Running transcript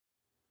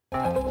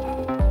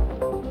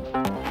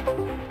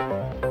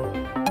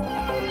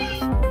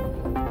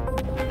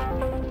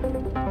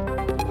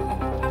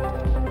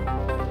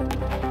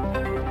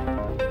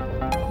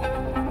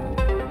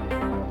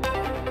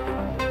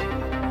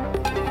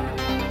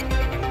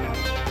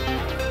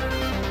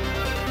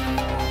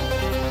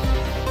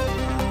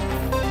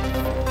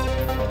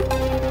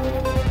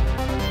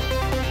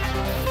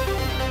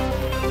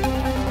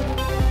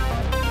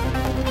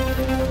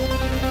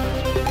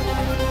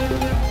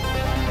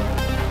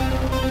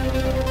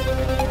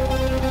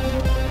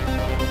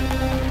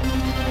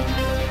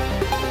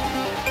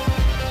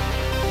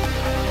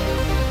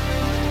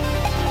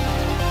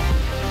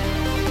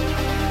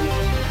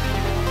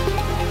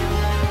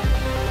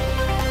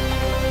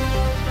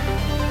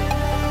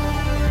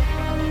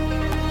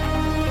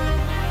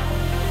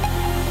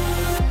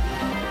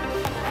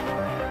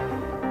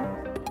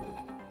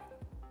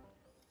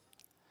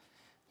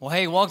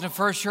Hey, welcome to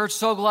First Church.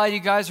 So glad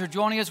you guys are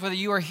joining us, whether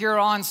you are here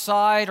on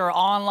site or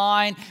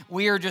online.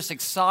 We are just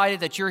excited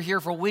that you're here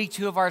for week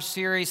 2 of our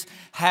series,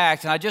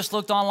 Hacked. And I just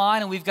looked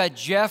online, and we've got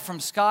Jeff from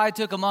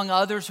SkyTook, among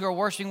others, who are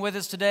worshiping with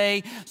us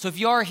today. So if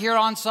you are here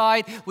on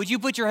site, would you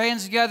put your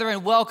hands together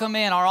and welcome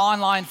in our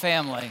online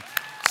family?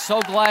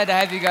 So glad to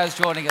have you guys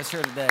joining us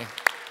here today.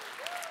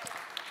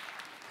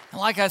 And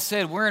like I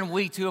said, we're in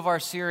week 2 of our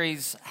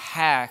series,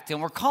 Hacked.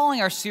 And we're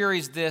calling our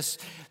series this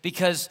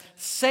because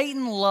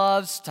Satan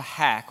loves to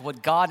hack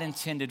what God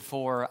intended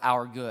for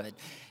our good.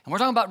 And we're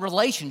talking about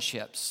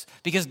relationships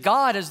because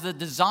God is the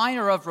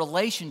designer of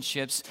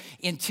relationships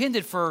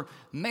intended for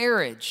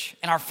marriage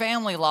and our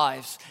family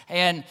lives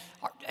and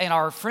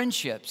our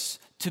friendships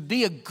to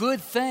be a good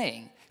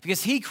thing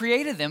because He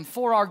created them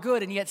for our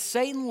good. And yet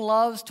Satan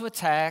loves to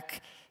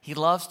attack, he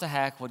loves to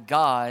hack what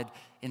God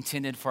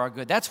intended for our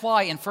good. That's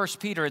why in 1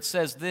 Peter it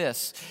says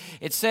this.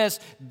 It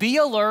says, "Be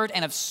alert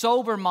and of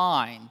sober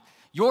mind.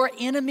 Your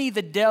enemy,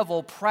 the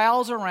devil,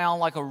 prowls around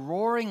like a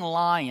roaring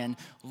lion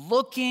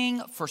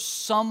looking for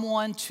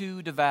someone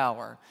to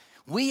devour."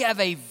 We have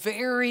a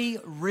very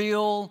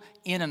real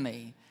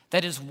enemy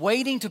that is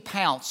waiting to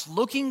pounce,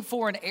 looking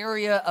for an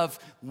area of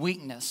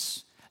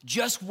weakness,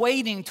 just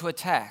waiting to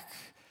attack.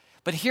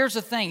 But here's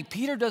the thing,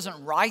 Peter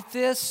doesn't write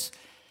this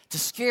to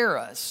scare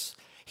us.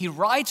 He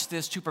writes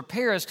this to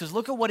prepare us because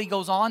look at what he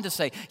goes on to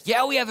say.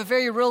 Yeah, we have a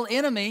very real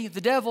enemy,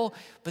 the devil,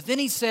 but then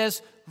he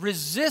says,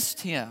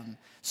 resist him,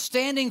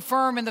 standing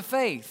firm in the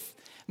faith.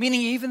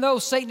 Meaning even though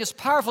Satan is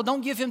powerful, don't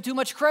give him too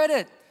much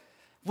credit.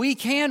 We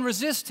can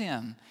resist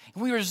him.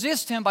 And we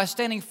resist him by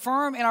standing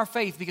firm in our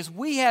faith because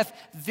we have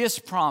this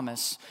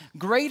promise.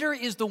 Greater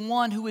is the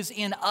one who is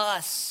in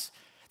us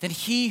than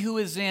he who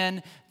is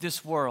in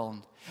this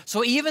world.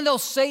 So even though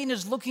Satan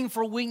is looking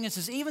for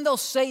weaknesses, even though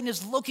Satan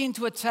is looking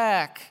to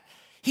attack,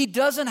 he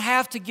doesn't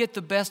have to get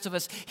the best of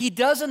us. He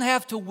doesn't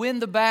have to win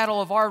the battle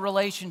of our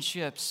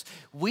relationships.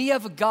 We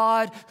have a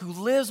God who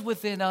lives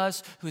within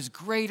us, who is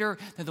greater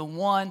than the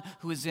one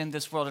who is in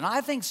this world. And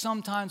I think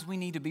sometimes we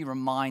need to be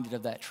reminded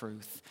of that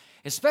truth,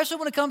 especially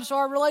when it comes to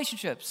our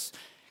relationships,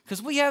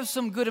 because we have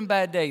some good and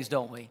bad days,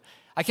 don't we?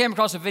 I came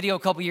across a video a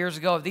couple years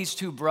ago of these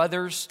 2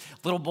 brothers,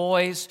 little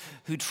boys,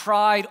 who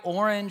tried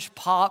orange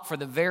pop for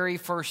the very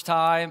first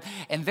time,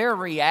 and their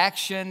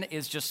reaction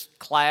is just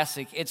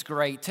classic. It's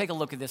great. Take a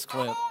look at this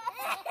clip.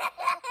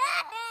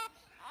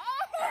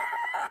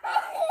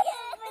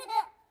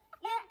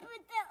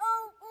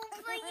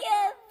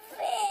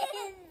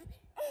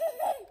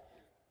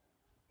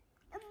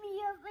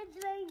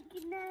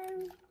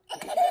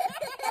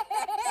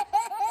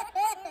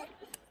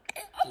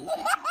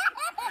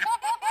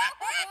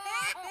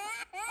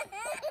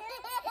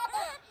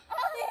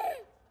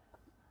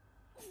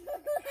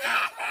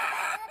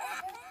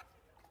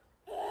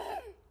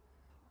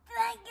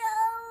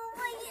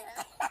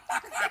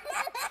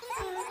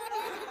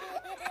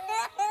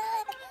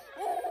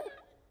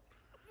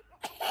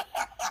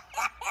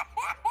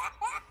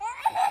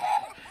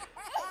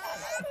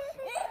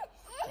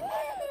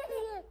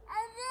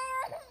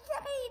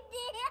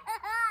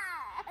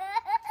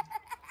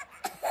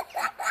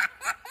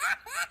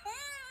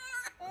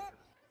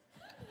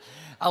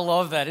 I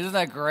love that. Isn't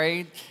that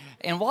great?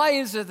 And why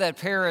is it that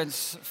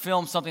parents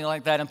film something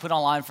like that and put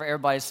online for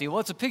everybody to see? Well,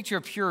 it's a picture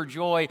of pure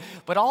joy,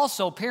 but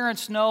also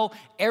parents know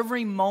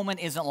every moment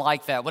isn't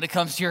like that when it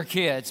comes to your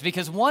kids.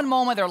 Because one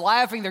moment they're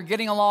laughing, they're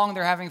getting along,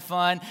 they're having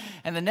fun,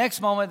 and the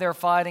next moment they're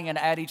fighting and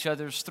at each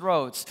other's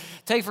throats.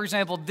 Take, for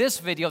example, this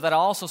video that I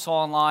also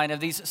saw online of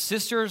these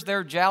sisters.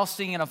 They're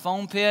jousting in a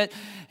foam pit,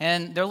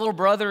 and their little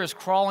brother is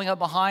crawling up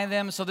behind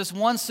them. So this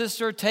one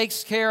sister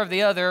takes care of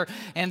the other,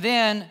 and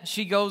then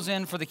she goes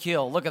in for the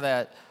kill. Look at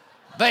that.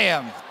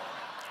 Bam.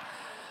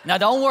 Now,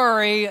 don't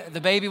worry,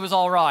 the baby was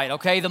all right,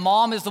 okay? The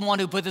mom is the one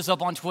who put this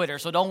up on Twitter,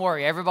 so don't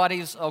worry,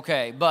 everybody's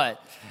okay. But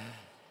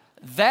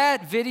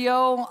that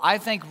video, I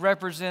think,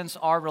 represents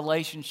our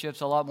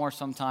relationships a lot more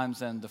sometimes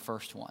than the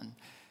first one.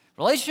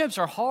 Relationships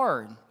are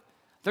hard.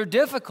 They're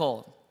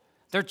difficult.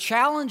 They're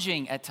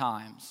challenging at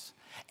times.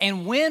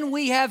 And when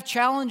we have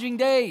challenging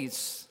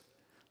days,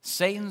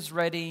 Satan's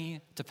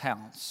ready to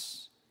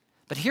pounce.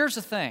 But here's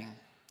the thing.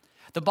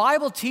 The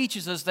Bible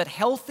teaches us that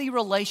healthy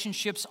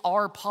relationships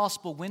are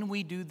possible when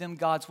we do them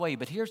God's way.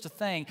 But here's the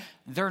thing,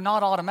 they're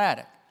not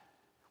automatic.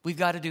 We've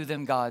got to do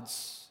them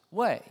God's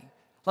way.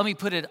 Let me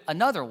put it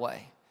another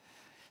way.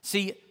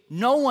 See,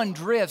 no one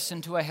drifts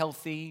into a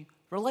healthy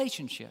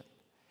relationship.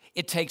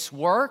 It takes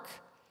work,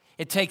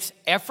 it takes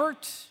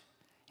effort,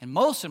 and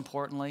most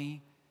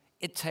importantly,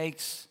 it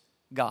takes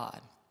God.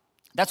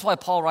 That's why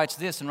Paul writes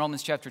this in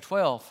Romans chapter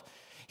 12.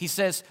 He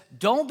says,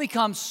 don't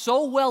become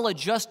so well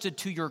adjusted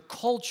to your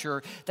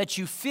culture that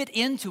you fit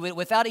into it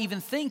without even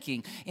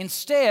thinking.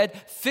 Instead,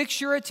 fix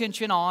your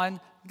attention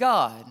on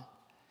God.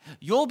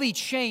 You'll be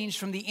changed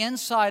from the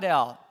inside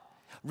out.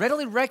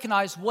 Readily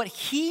recognize what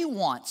He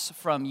wants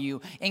from you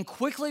and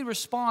quickly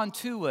respond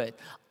to it,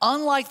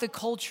 unlike the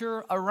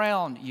culture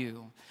around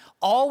you,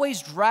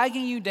 always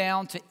dragging you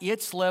down to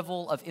its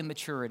level of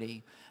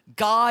immaturity.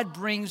 God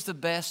brings the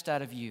best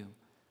out of you.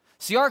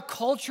 See, our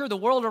culture, the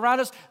world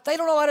around us, they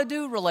don't know how to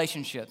do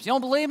relationships. You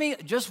don't believe me?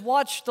 Just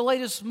watch the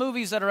latest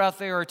movies that are out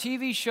there, or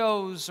TV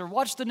shows, or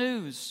watch the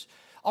news.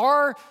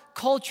 Our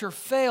culture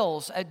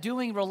fails at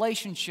doing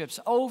relationships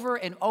over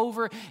and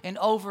over and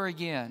over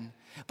again.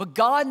 But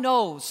God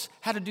knows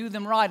how to do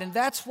them right. And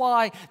that's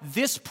why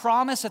this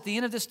promise at the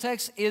end of this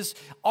text is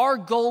our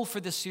goal for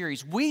this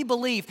series. We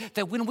believe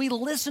that when we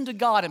listen to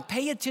God and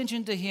pay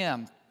attention to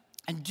Him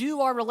and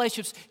do our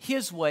relationships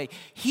His way,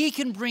 He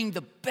can bring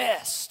the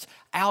best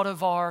out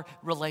of our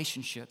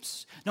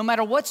relationships. No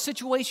matter what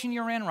situation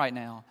you're in right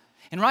now.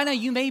 And right now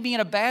you may be in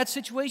a bad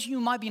situation,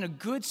 you might be in a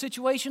good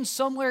situation,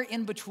 somewhere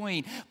in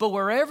between. But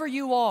wherever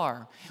you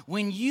are,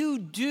 when you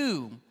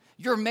do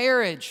your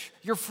marriage,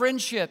 your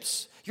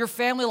friendships, your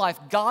family life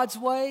God's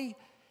way,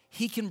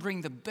 He can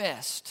bring the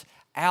best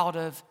out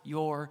of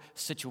your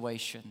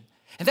situation.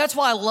 And that's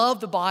why I love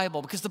the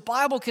Bible, because the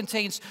Bible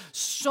contains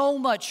so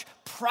much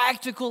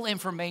practical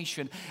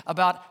information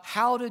about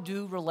how to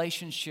do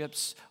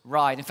relationships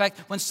right. In fact,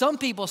 when some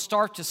people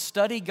start to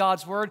study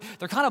God's Word,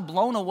 they're kind of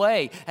blown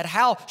away at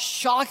how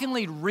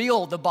shockingly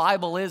real the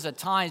Bible is at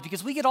times,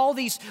 because we get all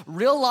these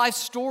real-life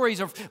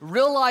stories of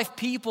real-life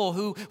people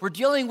who were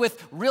dealing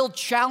with real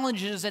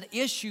challenges and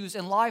issues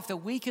in life that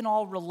we can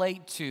all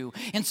relate to.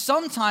 And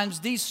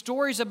sometimes these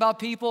stories about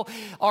people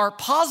are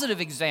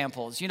positive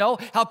examples,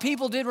 how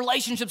people did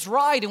relationships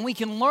right, and we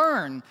can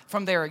learn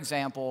from their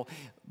example.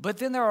 But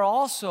then there are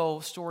also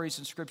stories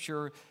in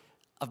Scripture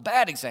of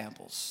bad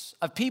examples,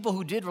 of people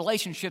who did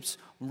relationships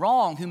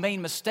wrong, who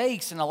made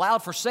mistakes and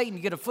allowed for Satan to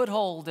get a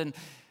foothold. And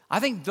I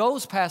think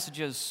those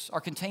passages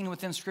are contained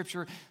within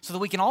Scripture so that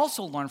we can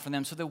also learn from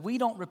them so that we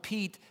don't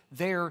repeat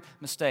their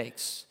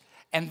mistakes.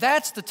 And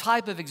that's the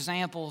type of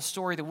example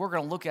story that we're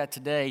going to look at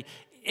today.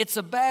 It's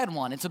a bad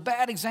one. It's a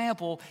bad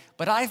example,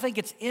 but I think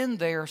it's in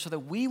there so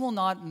that we will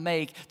not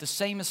make the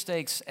same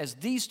mistakes as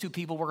these two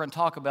people we're going to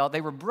talk about.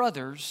 They were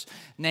brothers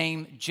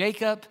named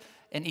Jacob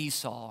and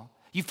Esau.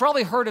 You've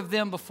probably heard of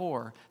them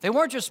before. They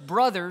weren't just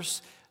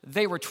brothers,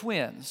 they were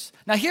twins.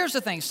 Now here's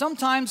the thing.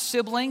 Sometimes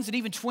siblings, and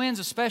even twins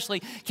especially,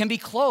 can be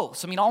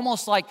close.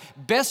 Almost like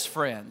best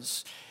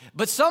friends.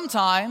 But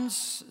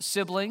sometimes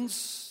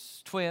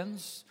siblings,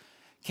 twins,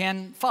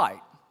 can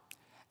fight.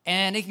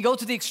 And it can go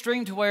to the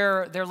extreme to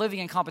where they're living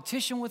in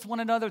competition with one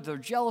another, they're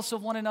jealous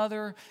of one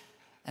another.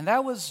 And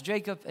that was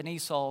Jacob and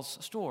Esau's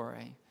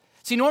story.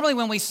 See, normally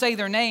when we say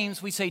their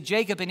names, we say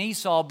Jacob and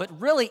Esau,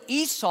 but really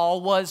Esau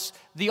was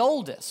the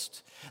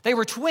oldest. They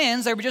were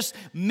twins, they were just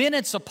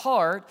minutes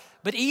apart,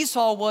 but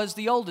Esau was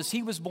the oldest.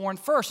 He was born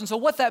first. And so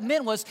what that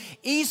meant was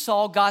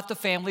Esau got the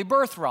family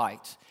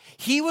birthright.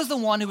 He was the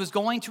one who was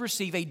going to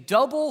receive a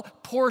double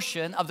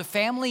portion of the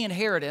family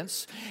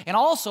inheritance, and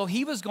also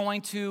he was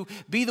going to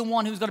be the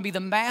one who was going to be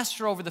the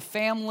master over the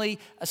family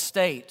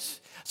estate.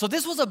 So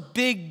this was a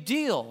big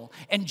deal.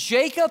 And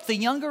Jacob, the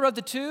younger of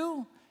the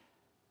two,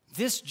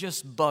 this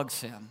just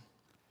bugs him.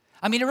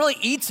 It really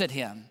eats at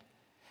him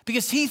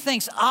because he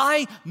thinks,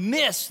 I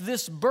missed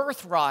this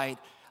birthright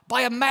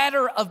by a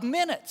matter of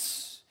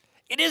minutes.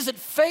 It isn't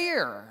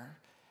fair.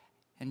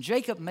 And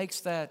Jacob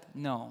makes that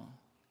known.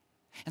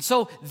 And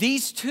so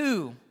these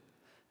two,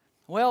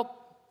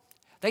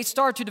 they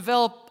start to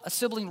develop a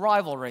sibling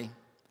rivalry.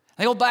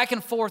 They go back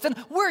and forth, and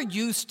we're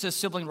used to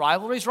sibling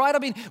rivalries, right?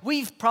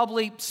 We've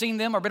probably seen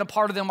them or been a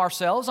part of them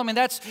ourselves.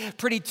 That's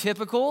pretty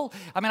typical.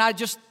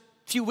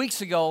 A few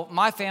weeks ago,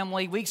 my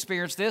family, we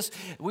experienced this.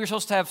 We were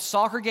supposed to have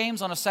soccer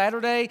games on a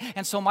Saturday,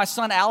 and so my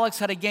son Alex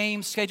had a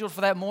game scheduled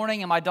for that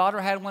morning, and my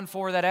daughter had one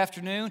for that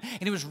afternoon,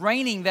 and it was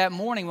raining that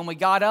morning when we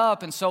got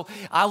up, and so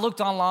I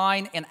looked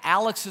online, and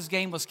Alex's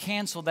game was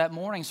canceled that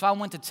morning, so I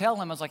went to tell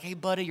him, I was like, hey,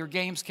 buddy, your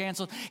game's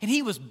canceled, and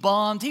he was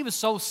bummed. He was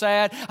so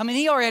sad.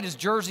 He already had his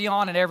jersey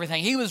on and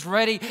everything. He was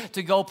ready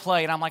to go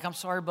play, and I'm like, I'm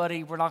sorry,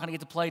 buddy, we're not going to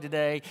get to play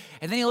today,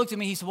 and then he looked at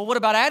me, he said, well, what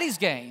about Addie's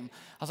game?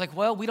 I was like,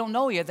 well, we don't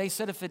know yet. They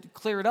said if it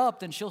cleared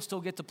up, then she'll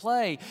still get to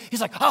play.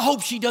 He's like, I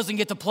hope she doesn't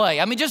get to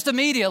play. Just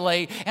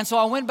immediately. And so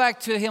I went back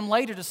to him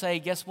later to say,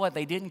 guess what?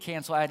 They didn't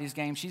cancel Addie's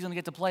game. She's going to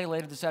get to play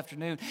later this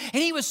afternoon.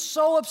 And he was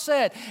so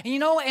upset.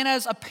 And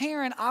as a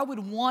parent, I would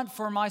want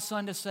for my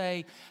son to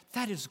say,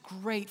 that is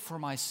great for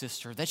my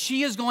sister, that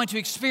she is going to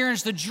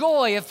experience the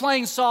joy of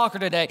playing soccer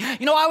today.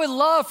 I would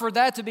love for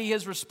that to be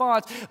his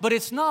response, but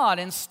it's not.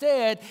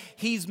 Instead,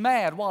 he's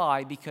mad.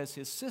 Why? Because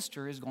his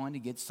sister is going to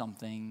get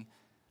something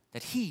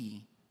that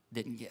he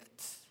didn't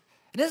get.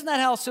 And isn't that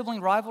how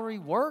sibling rivalry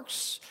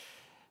works?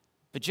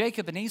 But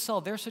Jacob and Esau,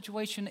 their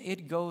situation,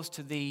 it goes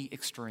to the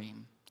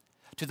extreme,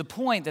 to the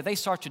point that they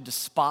start to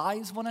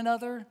despise one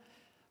another.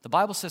 The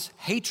Bible says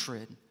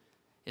hatred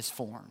is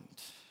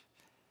formed.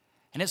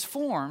 And it's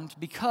formed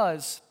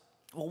because,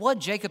 what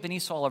Jacob and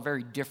Esau are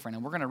very different,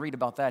 and we're going to read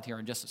about that here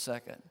in just a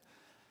second.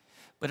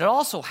 But it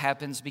also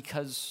happens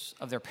because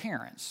of their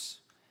parents,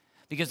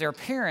 because their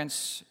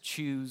parents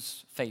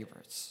choose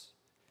favorites.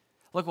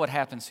 Look what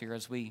happens here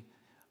as we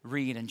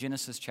read in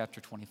Genesis chapter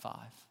 25.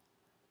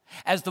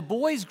 As the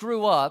boys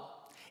grew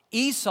up,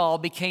 Esau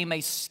became a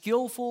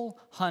skillful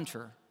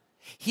hunter.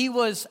 He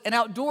was an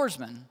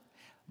outdoorsman,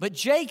 but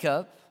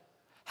Jacob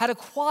had a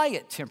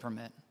quiet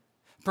temperament,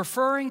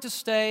 preferring to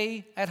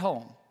stay at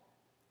home.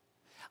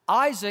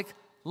 Isaac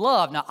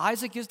loved, now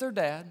Isaac is their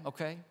dad,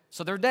 okay?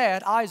 So their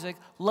dad, Isaac,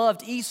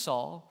 loved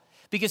Esau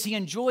because he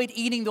enjoyed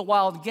eating the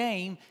wild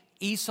game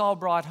Esau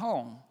brought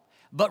home.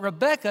 But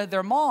Rebekah,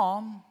 their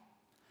mom,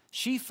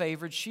 she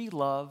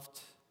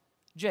loved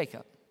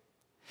Jacob.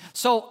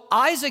 So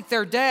Isaac,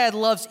 their dad,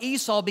 loves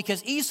Esau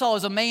because Esau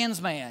is a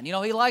man's man. You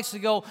know, he likes to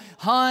go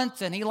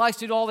hunt and he likes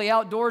to do all the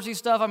outdoorsy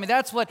stuff. I mean,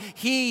 that's what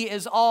he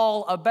is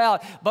all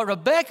about. But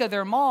Rebekah,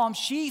 their mom,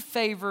 she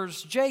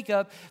favors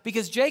Jacob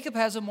because Jacob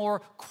has a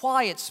more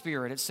quiet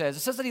spirit, it says. It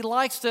says that he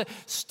likes to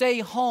stay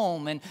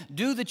home and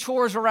do the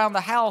chores around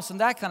the house and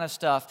that kind of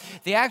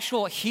stuff. The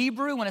actual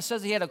Hebrew, when it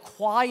says he had a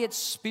quiet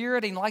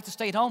spirit and he liked to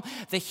stay at home,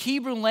 the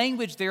Hebrew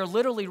language there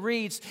literally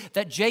reads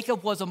that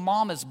Jacob was a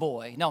mama's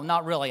boy. No,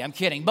 not really, I'm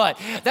kidding. But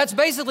that's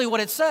basically what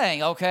it's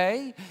saying,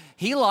 okay?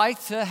 He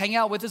liked to hang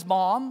out with his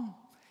mom.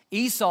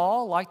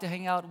 Esau liked to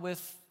hang out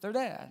with their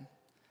dad.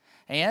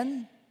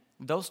 And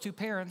those two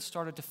parents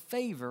started to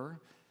favor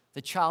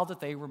the child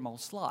that they were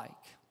most like.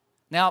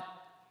 Now,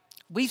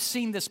 we've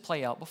seen this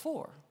play out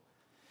before,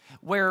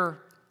 where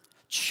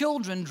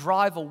children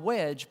drive a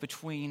wedge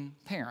between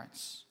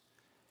parents.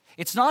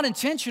 It's not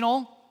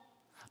intentional.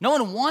 No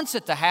one wants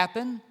it to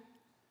happen.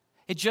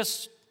 It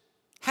just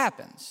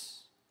happens.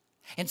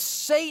 And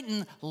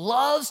Satan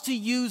loves to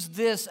use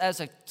this as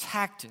a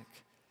tactic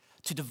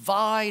to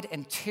divide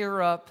and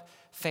tear up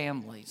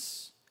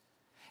families.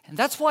 And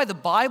that's why the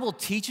Bible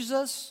teaches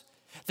us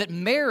that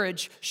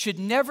marriage should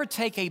never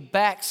take a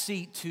back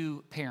seat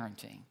to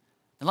parenting.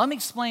 And let me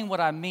explain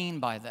what I mean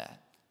by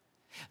that.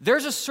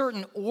 There's a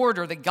certain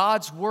order that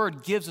God's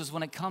Word gives us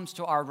when it comes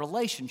to our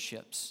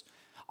relationships.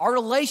 Our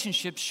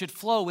relationships should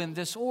flow in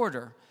this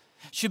order.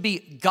 It should be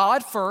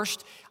God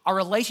first. Our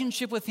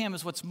relationship with Him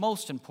is what's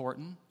most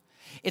important.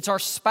 It's our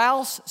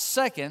spouse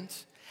second,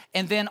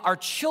 and then our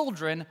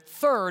children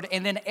third,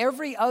 and then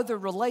every other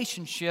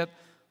relationship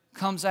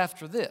comes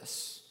after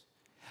this.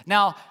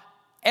 Now,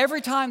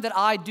 every time that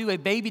I do a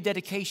baby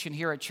dedication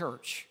here at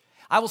church,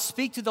 I will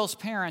speak to those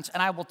parents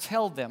and I will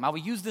tell them, I will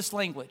use this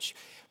language,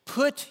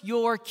 put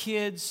your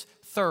kids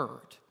third.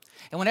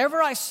 And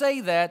whenever I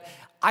say that,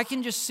 I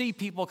can just see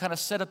people kind of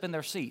sit up in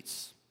their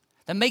seats.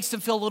 That makes them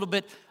feel a little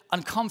bit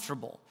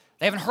uncomfortable.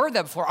 They haven't heard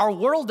that before. Our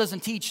world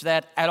doesn't teach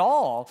that at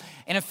all.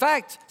 And in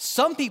fact,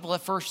 some people at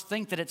first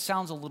think that it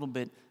sounds a little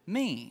bit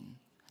mean.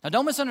 Now,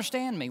 don't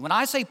misunderstand me. When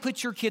I say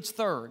put your kids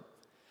third,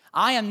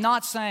 I am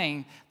not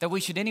saying that we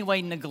should in any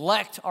way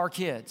neglect our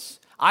kids.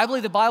 I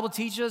believe the Bible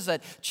teaches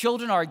that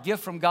children are a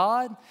gift from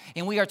God,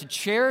 and we are to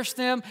cherish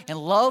them and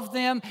love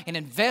them and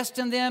invest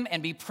in them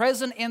and be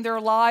present in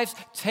their lives,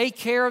 take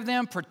care of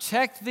them,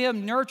 protect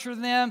them, nurture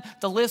them.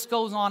 The list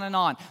goes on and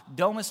on.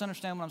 Don't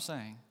misunderstand what I'm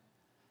saying.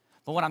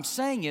 But what I'm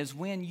saying is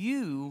when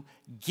you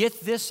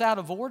get this out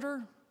of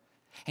order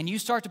and you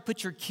start to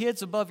put your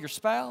kids above your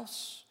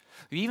spouse,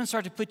 or you even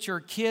start to put your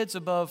kids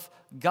above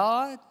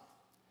God,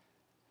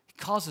 it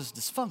causes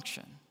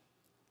dysfunction.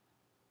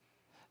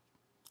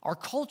 Our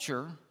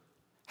culture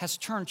has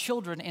turned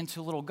children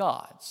into little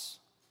gods,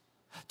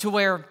 to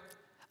where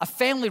a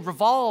family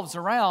revolves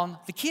around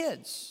the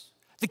kids.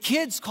 The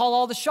kids call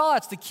all the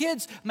shots. The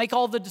kids make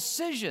all the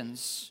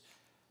decisions.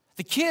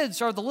 The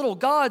kids are the little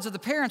gods of the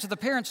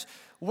parents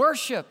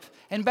worship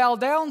and bow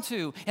down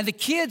to. And the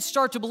kids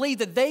start to believe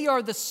that they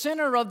are the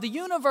center of the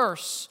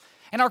universe.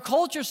 And our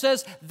culture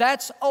says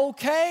that's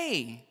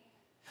okay.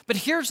 But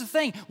here's the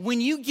thing.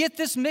 When you get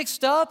this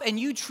mixed up and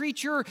you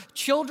treat your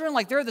children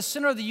like they're the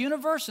center of the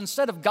universe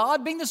instead of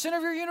God being the center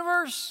of your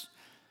universe,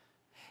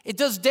 it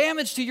does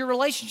damage to your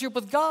relationship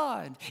with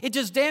God. It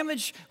does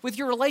damage with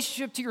your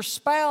relationship to your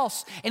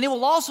spouse. And it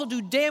will also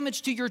do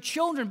damage to your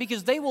children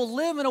because they will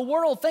live in a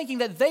world thinking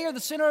that they are the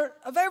center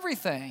of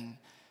everything.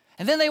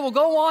 And then they will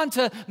go on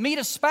to meet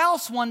a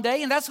spouse one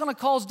day, and that's going to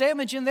cause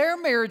damage in their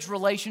marriage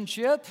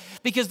relationship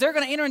because they're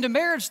going to enter into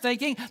marriage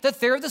thinking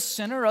that they're the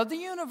center of the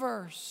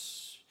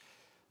universe.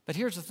 But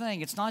here's the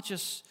thing. It's not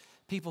just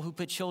people who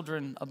put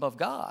children above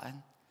God,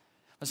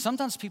 but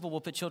sometimes people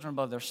will put children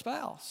above their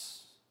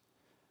spouse.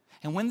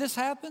 And when this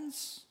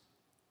happens,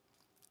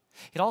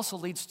 it also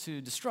leads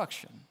to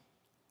destruction.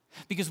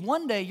 Because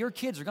one day your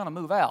kids are going to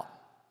move out.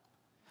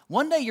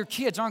 One day your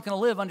kids aren't going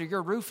to live under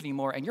your roof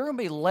anymore, and you're going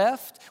to be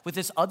left with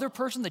this other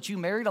person that you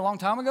married a long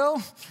time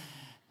ago.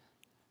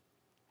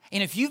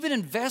 And if you've been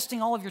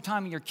investing all of your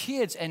time in your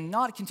kids and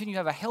not continue to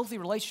have a healthy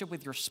relationship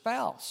with your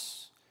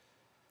spouse,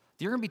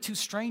 you're going to be two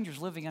strangers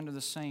living under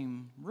the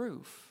same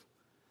roof.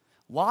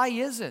 Why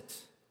is it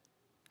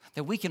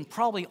that we can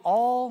probably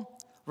all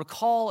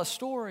recall a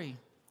story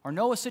or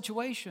know a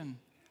situation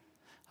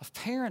of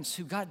parents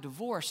who got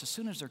divorced as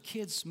soon as their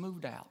kids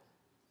moved out?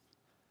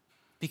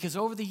 Because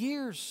over the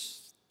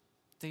years,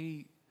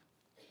 they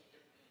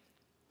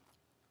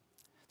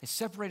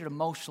separated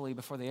emotionally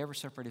before they ever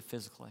separated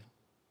physically.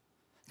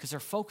 Because their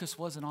focus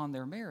wasn't on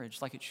their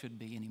marriage like it should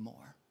be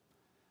anymore.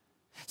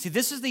 See,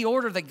 this is the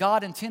order that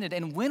God intended.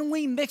 And when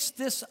we mix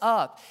this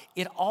up,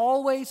 it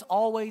always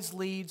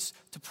leads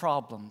to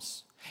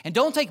problems. And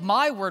don't take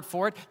my word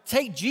for it,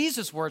 take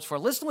Jesus' words for it.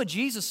 Listen to what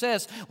Jesus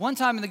says. One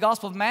time in the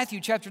Gospel of Matthew,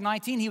 chapter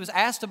 19, he was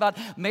asked about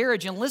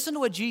marriage, and listen to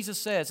what Jesus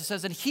says. It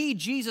says, and he,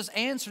 Jesus,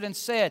 answered and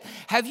said,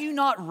 have you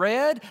not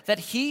read that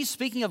he,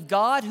 speaking of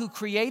God, who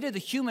created the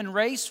human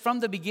race from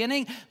the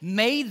beginning,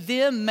 made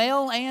them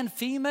male and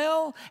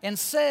female, and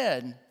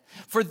said,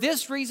 for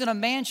this reason a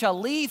man shall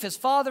leave his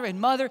father and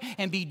mother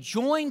and be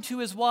joined to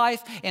his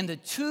wife, and the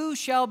two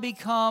shall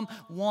become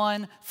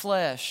one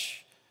flesh.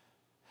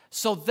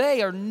 So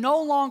they are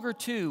no longer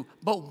two,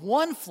 but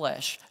one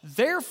flesh.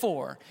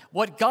 Therefore,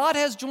 what God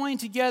has joined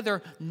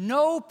together,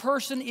 no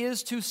person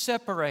is to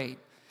separate.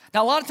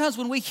 Now, a lot of times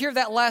when we hear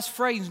that last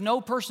phrase,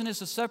 no person is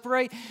to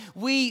separate,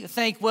 we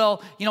think,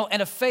 well, an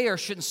affair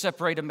shouldn't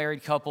separate a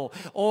married couple,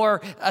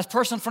 or a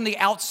person from the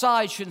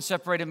outside shouldn't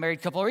separate a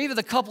married couple, or even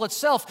the couple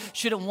itself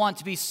shouldn't want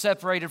to be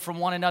separated from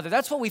one another.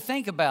 That's what we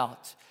think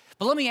about.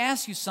 But let me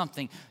ask you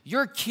something.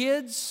 Your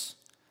kids,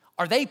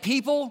 are they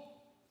people?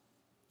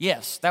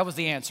 Yes, that was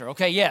the answer.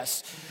 Okay,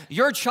 yes.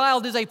 Your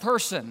child is a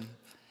person.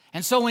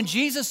 And so when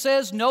Jesus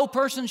says no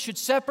person should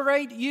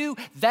separate you,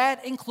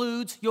 that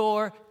includes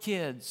your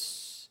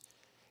kids.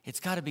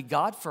 It's got to be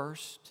God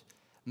first,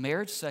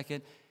 marriage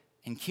second,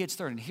 and kids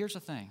third. And here's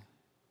the thing.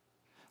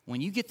 When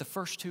you get the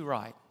first two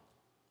right,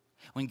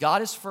 when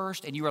God is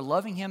first and you are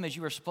loving Him as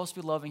you are supposed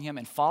to be loving Him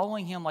and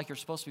following Him like you're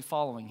supposed to be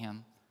following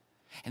Him,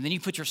 and then you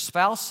put your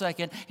spouse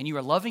second, and you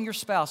are loving your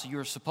spouse, and you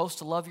are supposed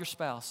to love your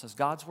spouse as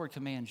God's word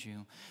commands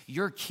you,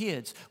 your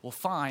kids will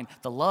find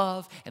the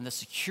love and the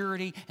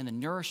security and the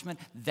nourishment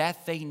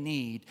that they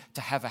need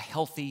to have a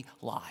healthy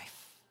life.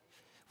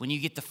 When you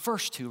get the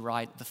first two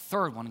right, the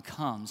third one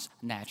comes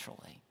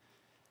naturally.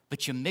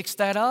 But you mix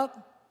that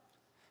up,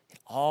 it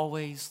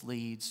always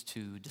leads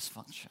to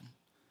dysfunction.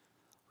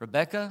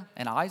 Rebekah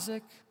and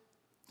Isaac,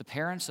 the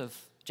parents of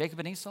Jacob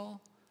and Esau,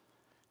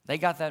 they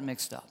got that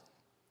mixed up.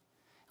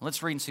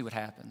 Let's read and see what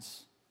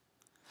happens.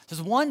 It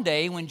says, one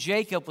day when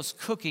Jacob was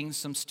cooking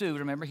some stew,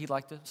 remember he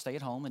liked to stay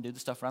at home and do the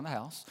stuff around the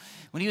house.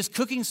 When he was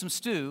cooking some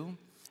stew,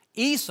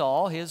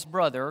 Esau, his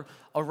brother,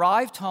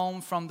 arrived home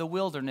from the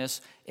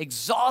wilderness,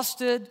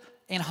 exhausted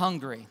and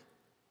hungry.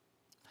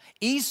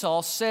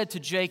 Esau said to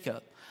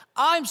Jacob,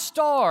 I'm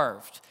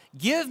starved.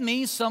 Give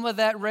me some of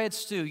that red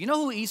stew. You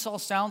know who Esau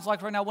sounds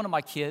like right now? One of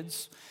my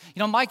kids.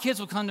 My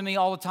kids will come to me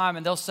all the time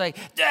and they'll say,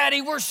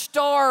 Daddy, we're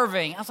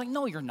starving. I was like,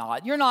 no, you're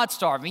not. You're not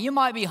starving. You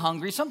might be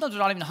hungry. Sometimes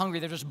they're not even hungry.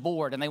 They're just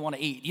bored and they want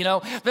to eat,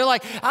 They're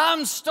like,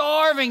 I'm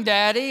starving,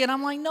 Daddy. And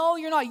I'm like, no,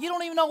 you're not. You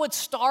don't even know what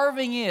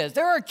starving is.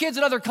 There are kids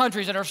in other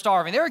countries that are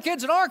starving. There are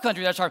kids in our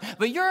country that are starving.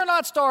 But you're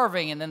not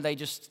starving. And then they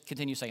just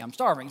continue saying, I'm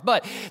starving.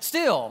 But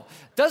still,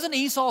 doesn't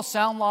Esau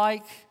sound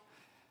like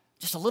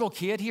just a little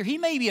kid here? He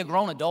may be a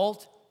grown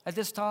adult at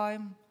this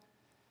time,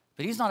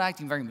 but he's not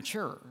acting very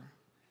mature.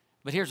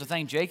 But here's the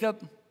thing,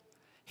 Jacob,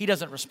 he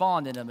doesn't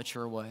respond in a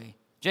mature way.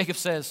 Jacob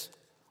says,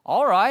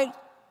 all right,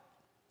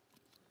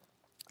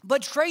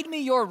 but trade me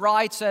your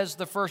rights as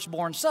the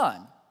firstborn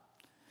son.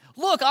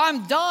 Look,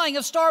 I'm dying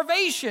of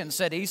starvation,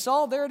 said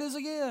Esau. There it is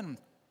again.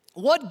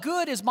 What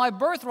good is my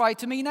birthright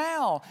to me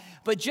now?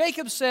 But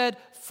Jacob said,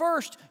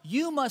 first,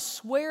 you must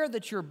swear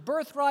that your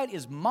birthright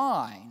is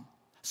mine.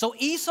 So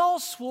Esau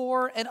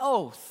swore an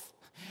oath,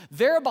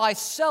 thereby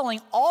selling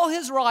all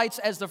his rights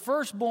as the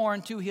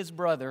firstborn to his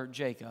brother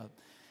Jacob.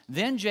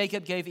 Then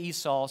Jacob gave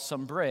Esau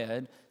some bread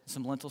and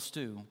some lentil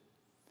stew.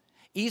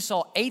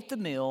 Esau ate the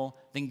meal,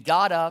 then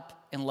got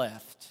up and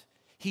left.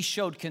 He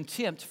showed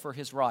contempt for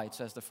his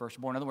rights as the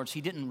firstborn. In other words,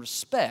 he didn't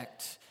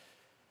respect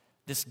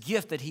this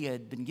gift that he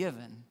had been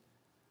given,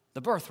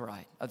 the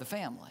birthright of the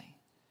family.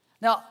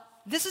 Now,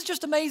 this is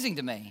just amazing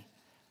to me.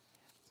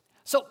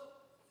 So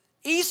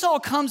Esau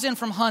comes in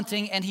from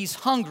hunting and he's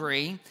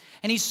hungry.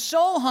 And he's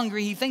so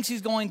hungry, he thinks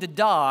he's going to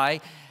die.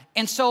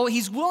 And so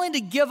he's willing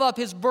to give up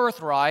his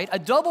birthright, a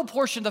double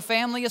portion of the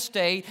family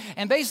estate,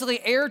 and basically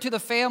heir to the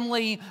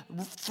family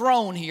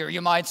throne here, you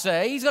might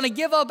say. He's going to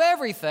give up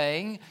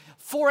everything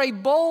for a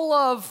bowl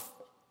of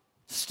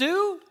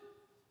stew?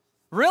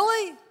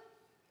 Really?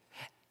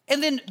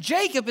 And then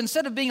Jacob,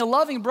 instead of being a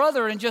loving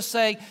brother and just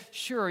saying,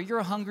 sure,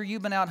 you're hungry,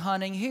 you've been out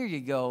hunting, here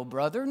you go,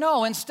 brother.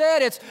 No,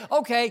 instead it's,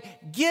 okay,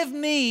 give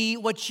me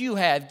what you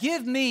have.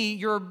 Give me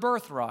your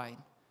birthright.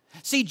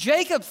 See,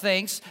 Jacob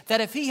thinks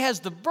that if he has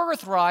the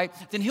birthright,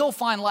 then he'll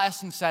find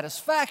lasting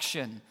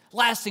satisfaction,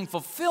 lasting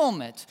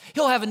fulfillment.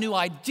 He'll have a new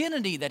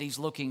identity that he's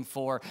looking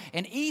for.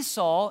 And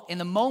Esau, in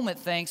the moment,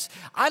 thinks,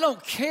 I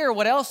don't care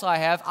what else I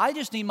have. I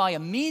just need my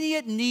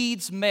immediate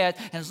needs met.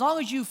 And as long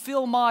as you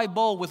fill my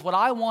bowl with what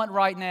I want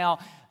right now,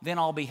 then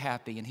I'll be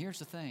happy. And here's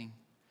the thing.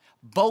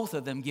 Both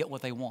of them get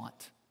what they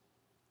want.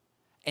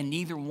 And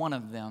neither one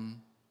of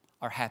them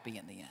are happy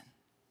in the end.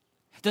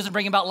 It doesn't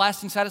bring about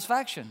lasting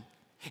satisfaction.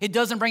 It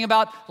doesn't bring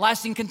about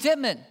lasting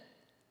contentment.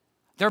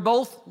 They're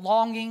both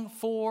longing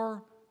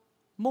for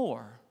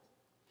more.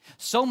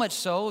 So much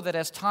so that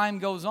as time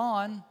goes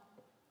on,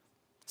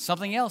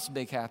 something else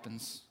big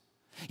happens.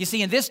 You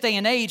see, in this day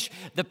and age,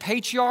 the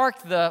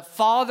patriarch, the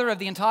father of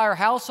the entire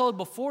household,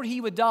 before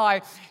he would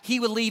die, he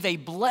would leave a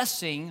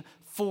blessing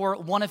for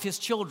one of his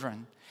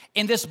children.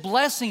 And this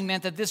blessing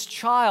meant that this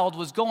child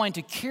was going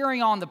to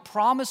carry on the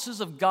promises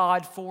of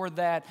God for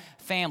that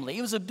family.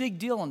 It was a big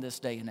deal in this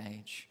day and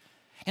age.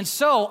 And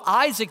so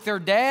Isaac, their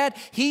dad,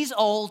 he's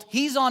old,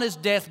 he's on his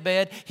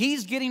deathbed,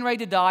 he's getting ready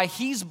to die,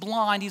 he's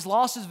blind, he's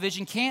lost his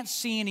vision, can't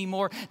see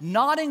anymore,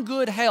 not in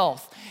good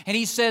health. And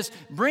he says,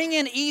 bring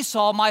in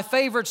Esau, my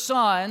favorite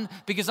son,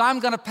 because I'm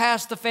going to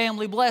pass the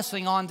family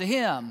blessing on to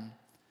him.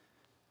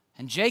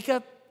 And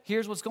Jacob,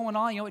 here's what's going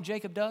on. You know what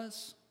Jacob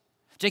does?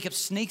 Jacob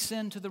sneaks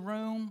into the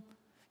room.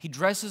 He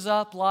dresses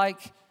up like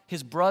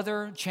his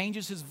brother,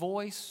 changes his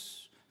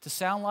voice to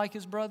sound like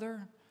his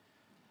brother.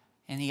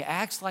 And he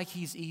acts like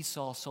he's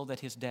Esau so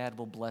that his dad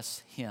will bless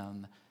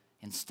him.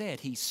 Instead,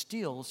 he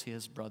steals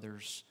his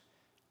brother's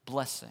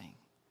blessing.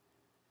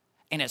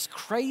 And as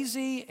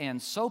crazy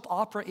and soap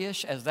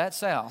opera-ish as that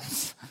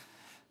sounds,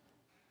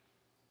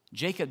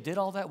 Jacob did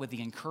all that with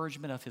the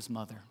encouragement of his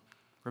mother,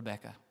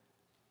 Rebekah.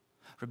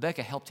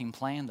 Rebekah helped him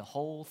plan the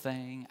whole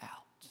thing out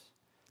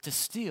to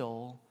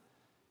steal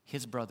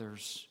his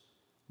brother's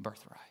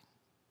birthright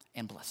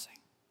and blessing.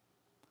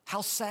 How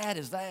sad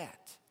is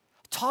that?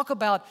 Talk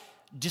about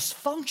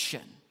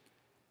dysfunction.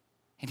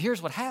 And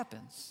here's what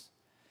happens.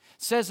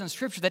 It says in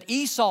Scripture that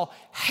Esau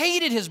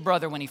hated his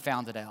brother when he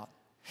found it out.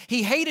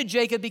 He hated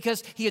Jacob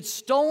because he had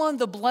stolen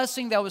the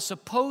blessing that was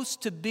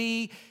supposed to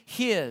be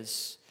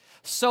his.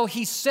 So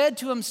he said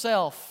to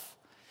himself,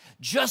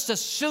 just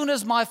as soon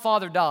as my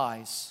father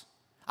dies,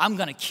 I'm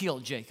going to kill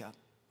Jacob.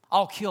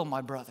 I'll kill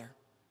my brother.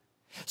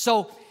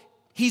 So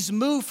he's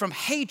moved from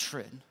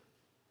hatred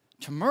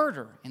to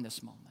murder in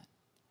this moment.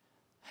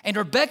 And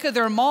Rebekah,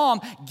 their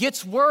mom,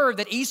 gets word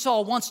that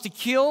Esau wants to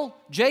kill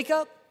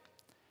Jacob.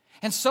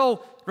 And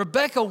so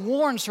Rebekah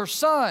warns her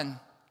son,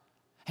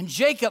 and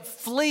Jacob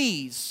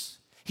flees.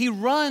 He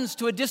runs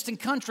to a distant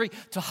country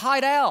to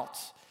hide out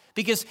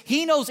because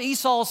he knows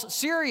Esau's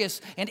serious,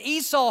 and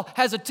Esau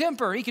has a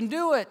temper. He can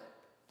do it.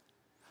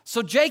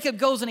 So Jacob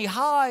goes and he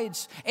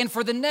hides, and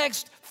for the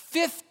next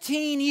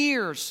 15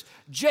 years,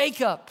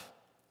 Jacob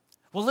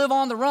will live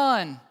on the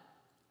run.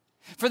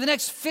 For the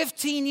next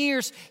 15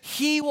 years,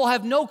 he will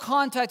have no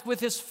contact with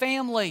his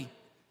family.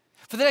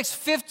 For the next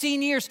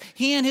 15 years,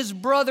 he and his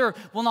brother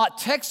will not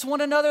text one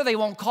another. They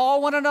won't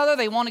call one another.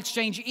 They won't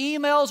exchange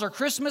emails or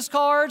Christmas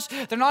cards.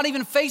 They're not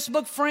even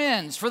Facebook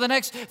friends. For the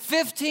next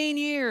 15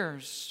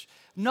 years,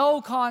 no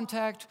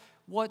contact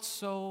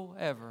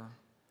whatsoever.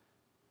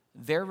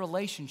 Their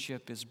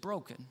relationship is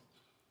broken.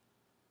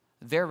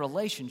 Their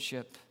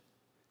relationship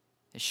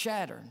is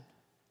shattered.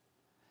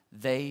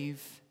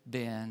 They've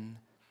been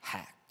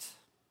hacked.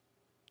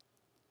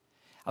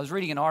 I was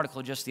reading an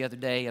article just the other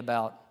day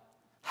about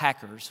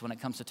hackers when it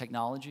comes to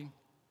technology.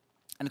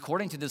 And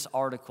according to this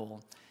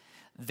article,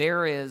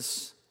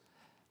 there's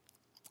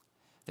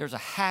a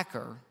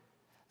hacker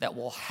that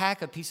will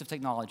hack a piece of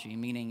technology,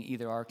 meaning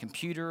either our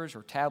computers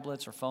or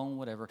tablets or phone,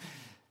 whatever,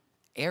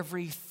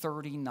 every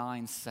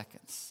 39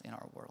 seconds in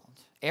our world.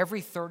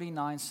 Every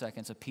 39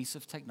 seconds, a piece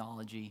of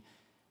technology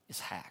is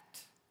hacked.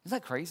 Isn't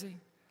that crazy?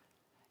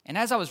 And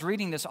as I was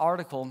reading this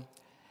article,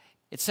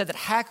 it said that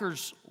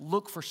hackers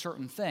look for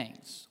certain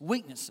things,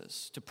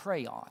 weaknesses to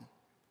prey on.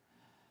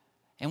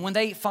 And when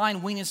they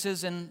find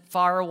weaknesses in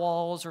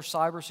firewalls or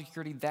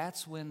cybersecurity,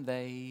 that's when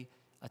they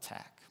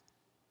attack.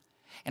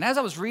 And as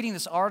I was reading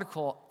this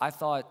article, I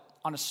thought,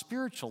 on a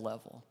spiritual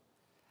level,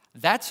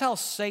 that's how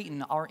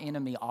Satan, our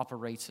enemy,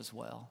 operates as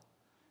well.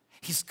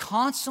 He's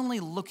constantly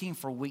looking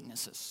for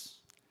weaknesses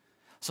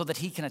so that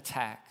he can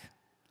attack,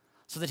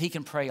 so that he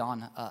can prey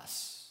on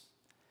us.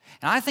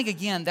 And I think,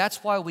 again,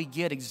 that's why we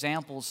get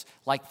examples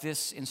like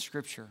this in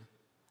Scripture,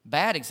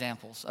 bad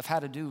examples of how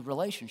to do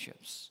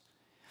relationships,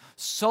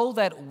 so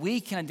that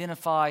we can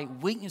identify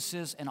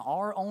weaknesses in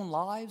our own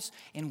lives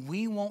and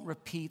we won't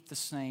repeat the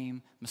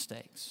same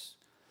mistakes.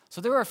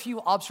 So there are a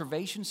few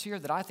observations here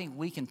that I think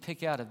we can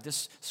pick out of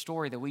this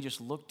story that we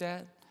just looked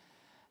at,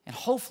 and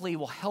hopefully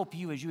will help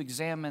you as you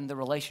examine the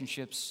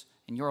relationships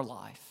in your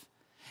life.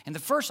 And the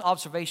first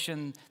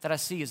observation that I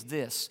see is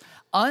this: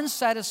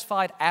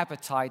 unsatisfied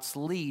appetites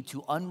lead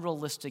to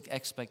unrealistic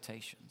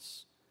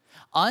expectations.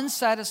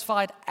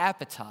 Unsatisfied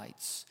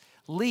appetites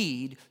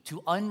lead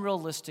to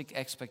unrealistic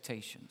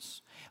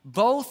expectations.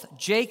 Both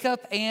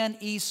Jacob and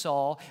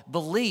Esau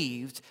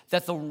believed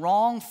that the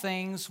wrong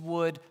things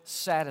would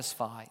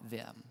satisfy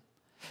them.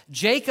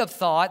 Jacob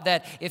thought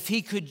that if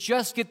he could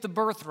just get the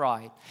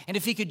birthright, and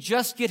if he could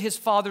just get his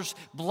father's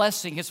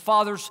blessing, his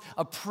father's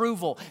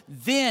approval,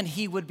 then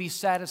he would be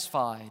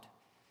satisfied.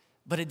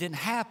 But it didn't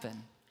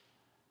happen.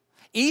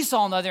 Esau,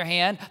 on the other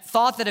hand,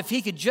 thought that if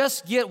he could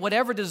just get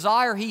whatever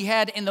desire he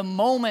had in the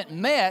moment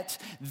met,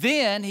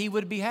 then he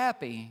would be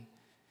happy.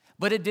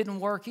 But it didn't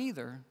work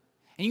either.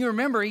 And you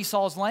remember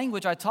Esau's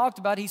language I talked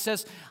about. He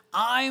says,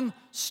 I'm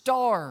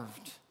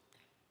starved.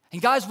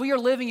 And guys, we are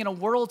living in a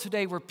world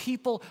today where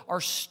people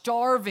are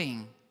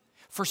starving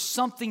for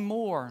something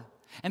more.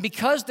 And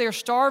because they're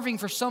starving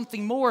for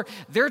something more,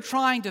 they're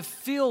trying to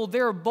fill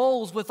their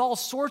bowls with all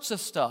sorts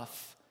of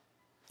stuff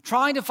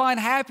trying to find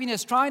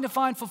happiness, trying to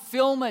find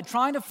fulfillment,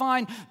 trying to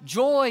find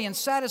joy and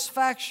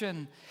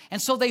satisfaction.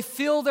 And so they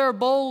fill their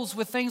bowls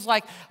with things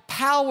like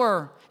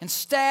power and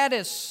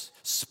status,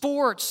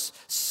 sports,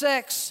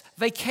 sex,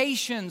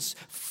 vacations,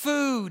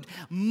 food,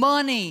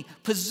 money,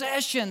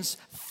 possessions,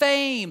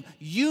 fame,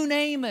 you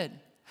name it.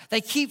 They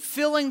keep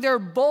filling their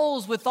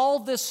bowls with all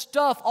this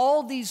stuff,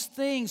 all these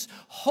things,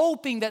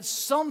 hoping that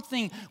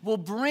something will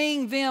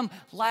bring them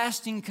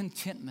lasting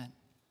contentment.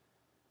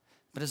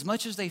 But as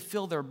much as they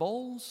fill their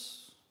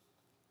bowls,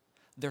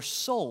 their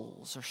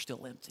souls are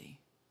still empty.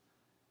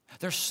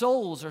 Their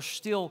souls are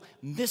still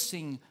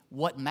missing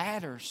what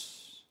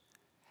matters.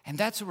 And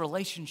that's a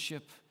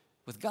relationship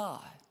with God.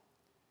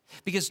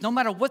 Because no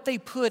matter what they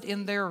put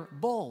in their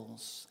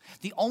bowls,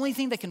 the only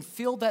thing that can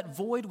fill that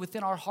void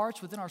within our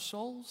hearts, within our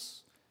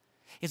souls,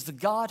 is the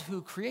God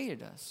who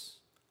created us.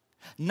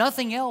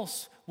 Nothing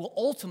else will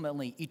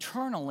ultimately,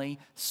 eternally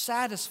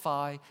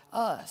satisfy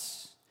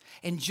us.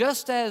 And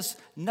just as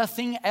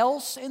nothing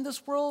else in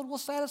this world will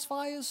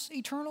satisfy us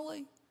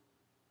eternally,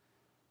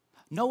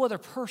 no other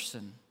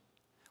person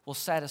will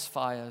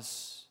satisfy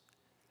us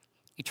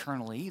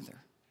eternally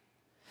either.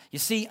 You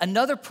see,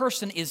 another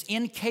person is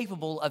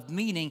incapable of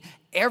meeting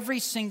every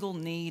single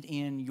need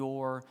in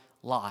your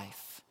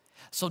life.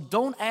 So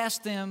don't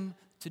ask them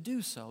to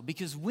do so,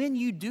 because when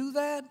you do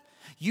that,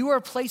 you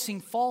are placing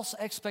false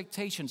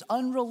expectations,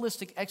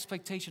 unrealistic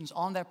expectations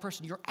on that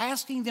person. You're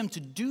asking them to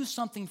do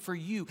something for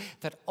you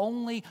that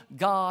only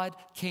God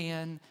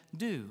can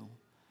do.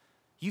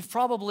 You've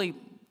probably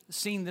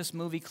seen this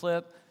movie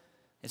clip.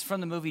 It's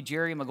from the movie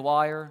Jerry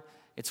Maguire.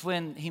 It's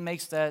when he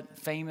makes that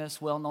famous,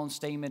 well-known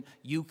statement,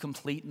 "You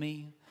complete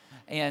me."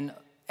 And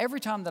every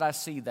time that I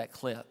see that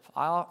clip,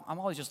 I'm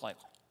always just like,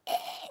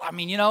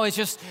 it's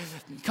just,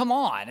 come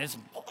on, it's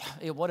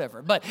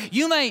whatever. But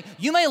you may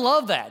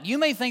love that. You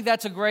may think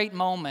that's a great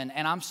moment,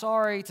 and I'm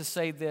sorry to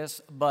say this,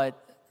 but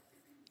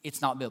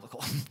it's not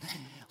biblical.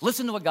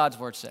 Listen to what God's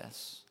Word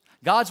says.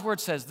 God's Word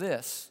says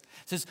this.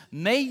 It says,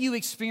 "May you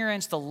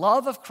experience the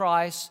love of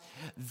Christ,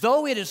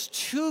 though it is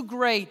too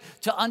great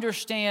to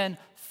understand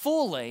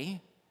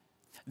fully,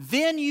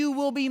 then you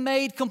will be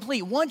made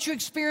complete." Once you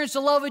experience the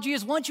love of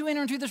Jesus, once you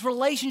enter into this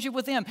relationship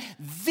with Him,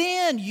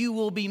 then you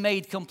will be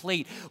made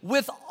complete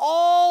with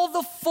all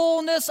the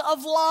fullness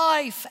of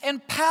life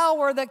and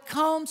power that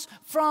comes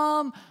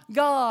from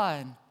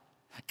God.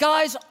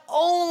 Guys,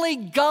 only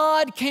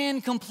God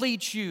can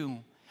complete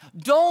you.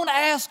 Don't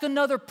ask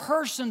another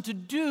person to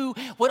do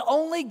what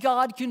only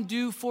God can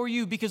do for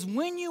you, because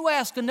when you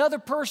ask another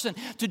person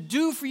to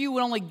do for you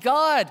what only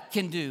God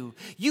can do,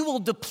 you will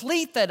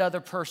deplete that other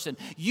person.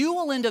 You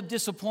will end up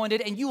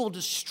disappointed, and you will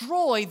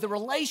destroy the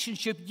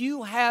relationship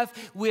you have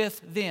with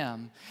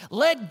them.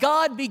 Let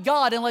God be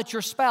God and let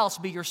your spouse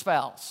be your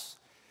spouse.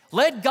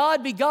 Let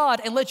God be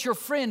God and let your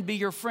friend be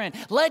your friend.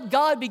 Let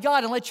God be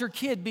God and let your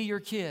kid be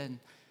your kid.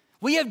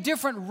 We have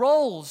different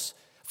roles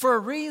for a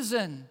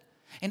reason.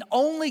 And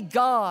only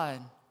God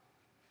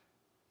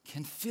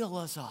can fill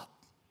us up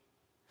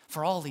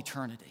for all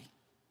eternity.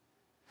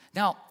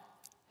 Now,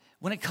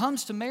 when it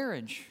comes to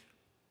marriage,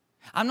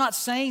 I'm not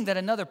saying that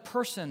another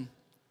person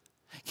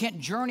can't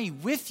journey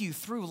with you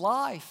through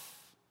life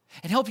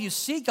and help you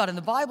seek God. And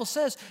the Bible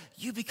says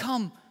you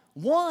become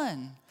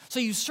one. So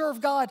you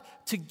serve God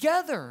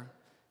together.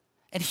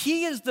 And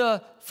He is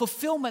the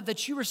fulfillment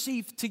that you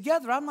receive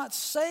together. I'm not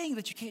saying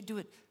that you can't do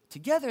it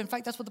together. In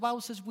fact, that's what the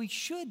Bible says we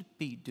should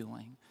be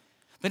doing.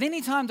 But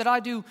anytime that I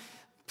do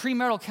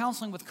premarital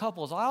counseling with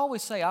couples, I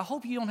always say, I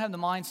hope you don't have the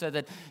mindset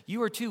that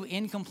you are two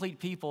incomplete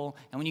people,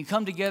 and when you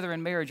come together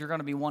in marriage, you're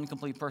going to be one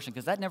complete person,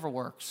 because that never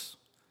works.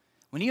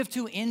 When you have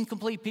two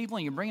incomplete people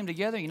and you bring them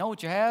together, you know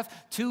what you have?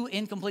 Two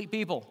incomplete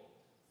people.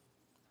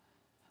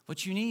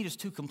 What you need is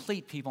two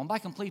complete people. And by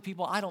complete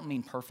people, I don't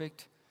mean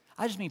perfect.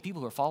 I just mean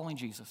people who are following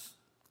Jesus.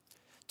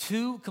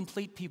 Two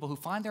complete people who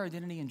find their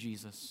identity in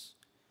Jesus.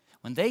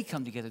 When they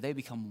come together, they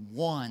become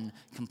one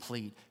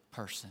complete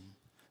person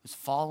who's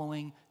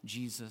following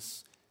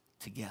Jesus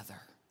together.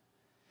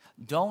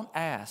 Don't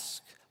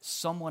ask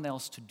someone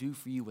else to do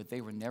for you what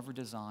they were never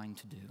designed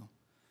to do.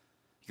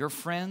 Your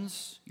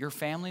friends, your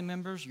family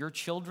members, your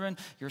children,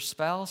 your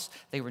spouse,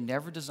 they were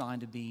never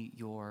designed to be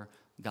your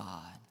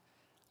God.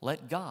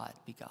 Let God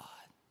be God.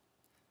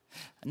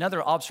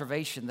 Another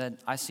observation that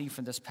I see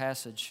from this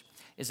passage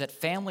is that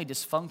family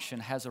dysfunction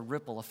has a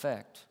ripple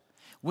effect.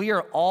 We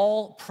are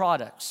all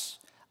products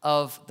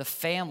of the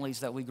families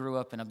that we grew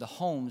up in, of the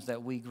homes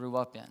that we grew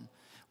up in.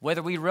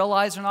 Whether we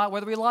realize or not,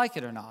 whether we like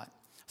it or not,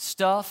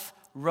 stuff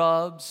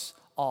rubs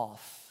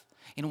off.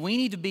 And we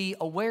need to be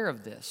aware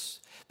of this.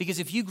 Because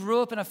if you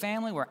grew up in a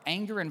family where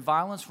anger and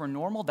violence were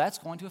normal, that's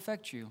going to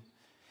affect you.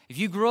 If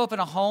you grew up in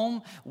a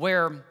home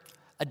where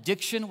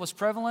addiction was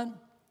prevalent,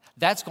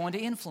 that's going to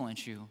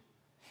influence you.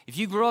 If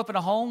you grew up in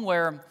a home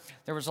where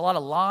there was a lot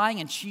of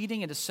lying and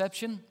cheating and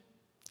deception,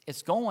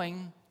 it's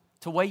going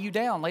to weigh you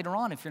down later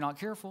on if you're not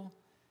careful.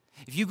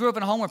 If you grew up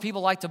in a home where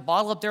people like to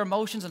bottle up their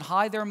emotions and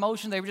hide their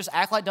emotions, they would just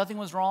act like nothing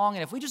was wrong,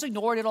 and if we just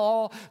ignored it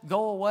all,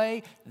 go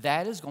away,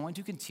 that is going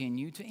to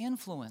continue to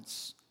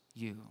influence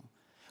you.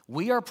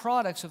 We are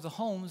products of the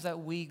homes that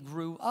we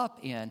grew up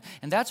in.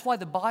 And that's why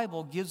the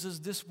Bible gives us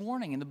this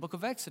warning in the book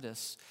of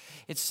Exodus.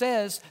 It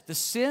says the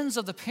sins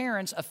of the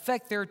parents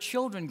affect their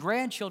children,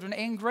 grandchildren,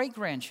 and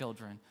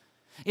great-grandchildren.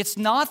 It's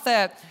not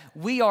that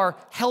we are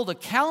held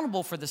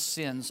accountable for the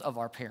sins of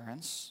our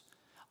parents.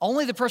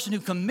 Only the person who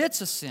commits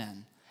a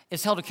sin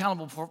is held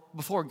accountable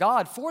before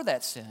God for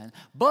that sin.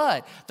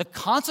 But the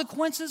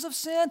consequences of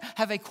sin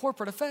have a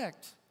corporate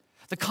effect.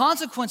 The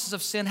consequences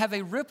of sin have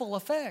a ripple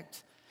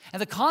effect.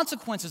 And the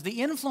consequences,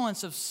 the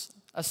influence of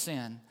a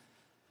sin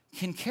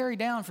can carry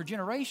down for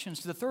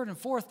generations to the third and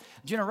fourth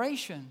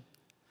generation.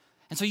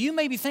 And so you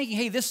may be thinking,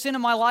 hey, this sin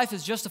in my life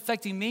is just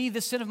affecting me.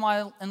 This sin in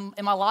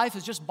my life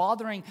is just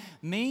bothering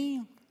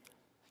me.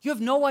 You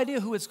have no idea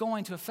who it's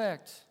going to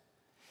affect.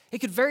 It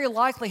could very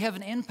likely have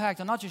an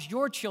impact on not just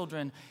your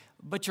children,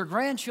 but your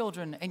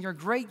grandchildren and your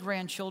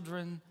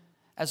great-grandchildren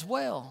as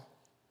well.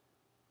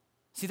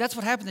 See, that's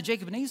what happened to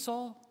Jacob and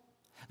Esau.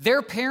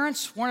 Their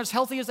parents weren't as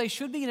healthy as they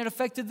should be, and it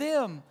affected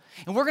them.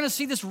 And we're going to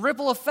see this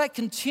ripple effect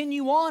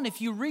continue on if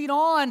you read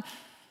on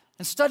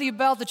and study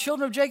about the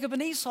children of Jacob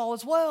and Esau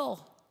as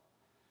well.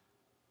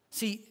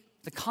 See,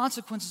 the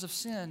consequences of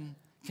sin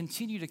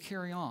continue to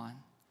carry on,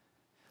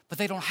 but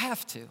they don't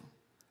have to,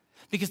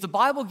 because the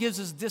Bible gives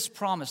us this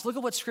promise. Look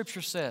at what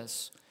Scripture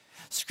says.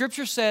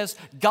 Scripture says,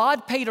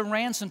 God paid a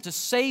ransom to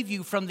save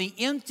you from the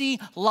empty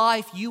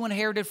life you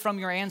inherited from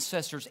your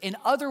ancestors. In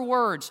other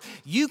words,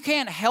 you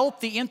can't help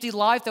the empty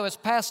life that was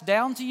passed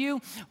down to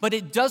you, but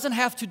it doesn't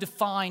have to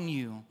define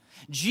you.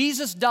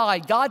 Jesus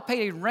died. God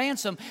paid a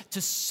ransom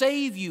to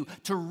save you,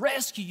 to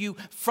rescue you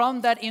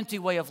from that empty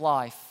way of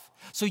life.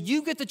 So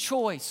you get the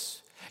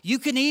choice. You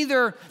can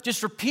either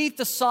just repeat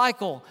the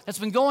cycle that's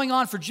been going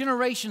on for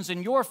generations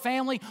in your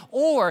family,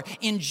 or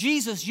in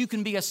Jesus, you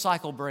can be a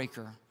cycle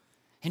breaker.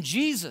 In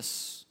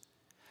Jesus,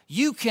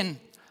 you can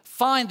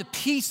find the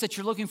peace that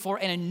you're looking for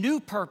and a new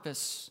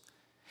purpose.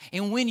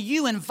 And when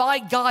you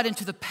invite God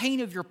into the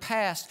pain of your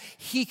past,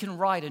 He can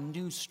write a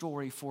new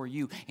story for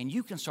you, and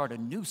you can start a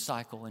new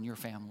cycle in your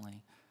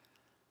family.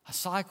 A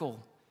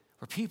cycle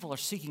where people are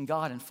seeking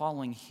God and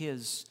following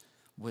His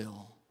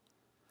will.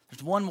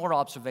 There's one more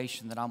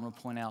observation that I'm going to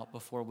point out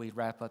before we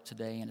wrap up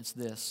today, and it's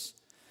this.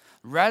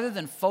 Rather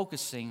than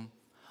focusing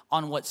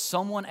on what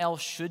someone else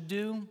should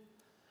do,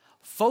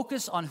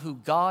 focus on who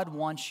God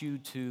wants you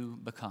to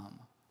become.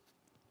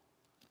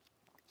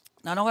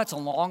 Now, I know that's a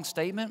long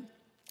statement,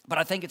 but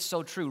I think it's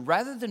so true.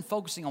 Rather than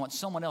focusing on what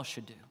someone else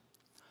should do,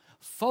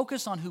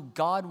 focus on who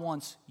God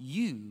wants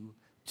you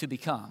to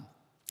become.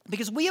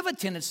 Because we have a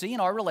tendency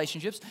in our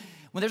relationships,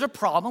 when there's a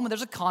problem, when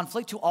there's a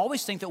conflict, to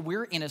always think that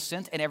we're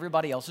innocent and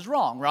everybody else is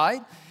wrong,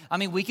 right? I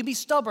mean, we can be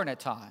stubborn at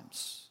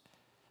times.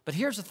 But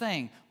here's the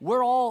thing,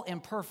 we're all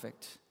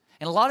imperfect.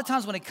 And a lot of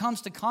times when it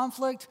comes to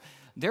conflict,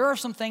 there are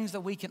some things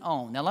that we can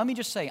own. Now, let me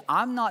just say,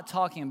 I'm not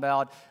talking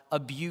about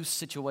abuse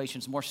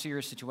situations, more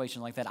serious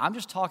situations like that. I'm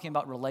just talking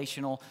about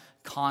relational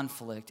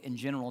conflict in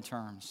general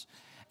terms.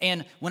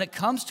 And when it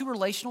comes to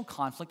relational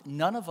conflict,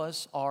 none of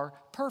us are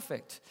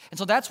perfect. And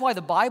so that's why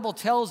the Bible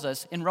tells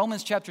us in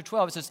Romans chapter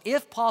 12, it says,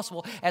 if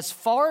possible, as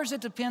far as it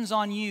depends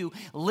on you,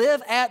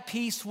 live at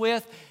peace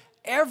with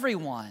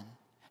everyone.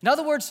 In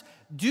other words,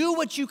 do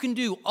what you can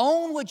do,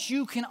 own what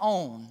you can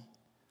own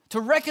to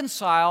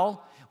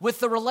reconcile with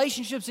the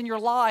relationships in your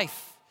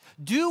life.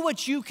 Do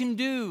what you can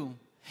do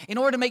in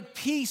order to make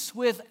peace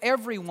with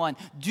everyone.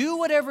 Do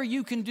whatever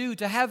you can do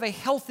to have a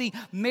healthy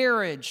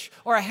marriage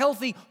or a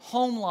healthy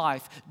home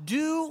life.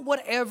 Do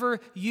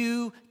whatever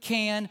you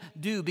can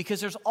do,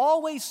 because there's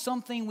always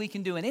something we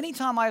can do. And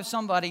anytime I have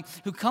somebody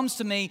who comes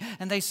to me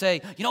and they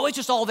say, you know, it's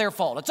just all their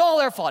fault. It's all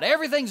their fault.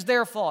 Everything's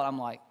their fault. I'm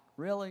like,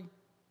 really?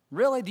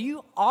 Really? Do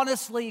you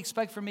honestly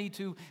expect for me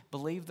to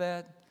believe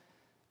that?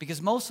 Because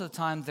most of the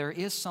time, there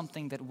is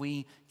something that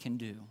we can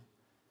do.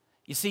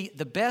 You see,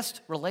 the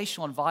best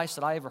relational advice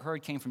that I ever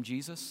heard came from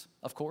Jesus,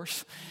 of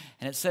course.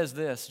 And it says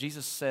this.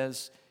 Jesus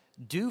says,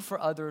 do for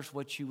others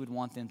what you would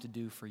want them to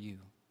do for you.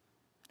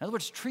 In other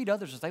words, treat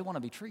others as they want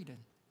to be treated.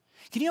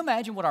 Can you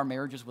imagine what our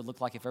marriages would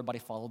look like if everybody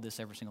followed this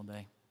every single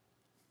day?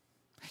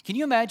 Can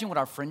you imagine what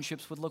our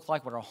friendships would look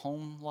like, what our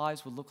home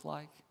lives would look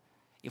like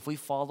if we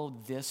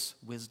followed this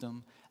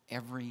wisdom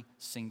every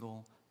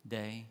single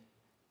day?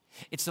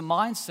 It's the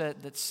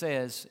mindset that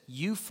says,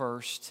 you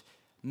first,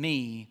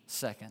 me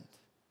second.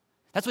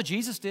 That's what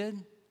Jesus did.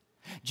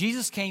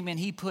 Jesus came in,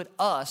 He put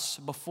us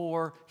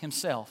before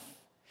Himself.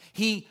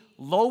 He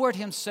lowered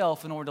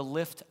Himself in order to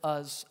lift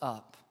us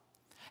up.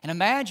 And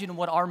imagine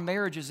what our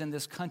marriages in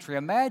this country,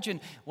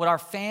 imagine what our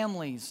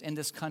families in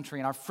this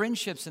country and our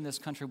friendships in this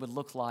country would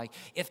look like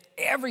if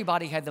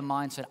everybody had the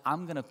mindset,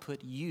 I'm going to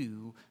put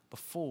you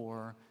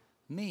before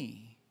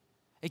me.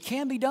 It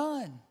can be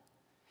done.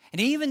 And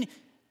even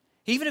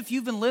if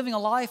you've been living a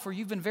life where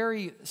you've been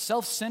very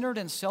self-centered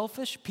and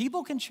selfish,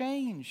 people can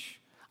change.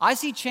 I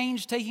see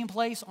change taking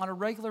place on a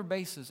regular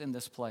basis in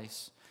this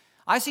place.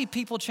 I see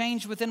people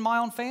change within my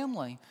own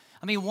family.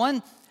 I mean,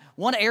 one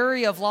One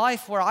area of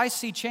life where I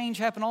see change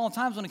happen all the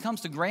time is when it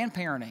comes to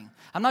grandparenting.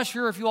 I'm not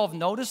sure if you all have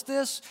noticed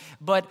this,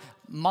 but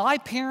my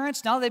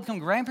parents, now that they've become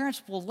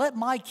grandparents, will let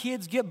my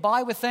kids get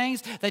by with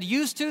things that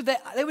used to,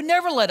 that they would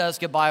never let us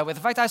get by with.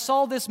 In fact, I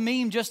saw this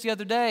meme just the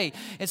other day.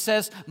 It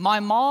says, my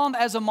mom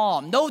as a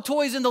mom, no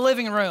toys in the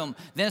living room.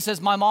 Then it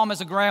says, my mom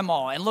as a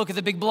grandma, and look at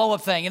the big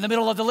blow-up thing in the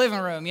middle of the living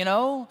room, you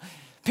know?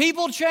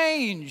 People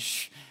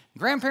change.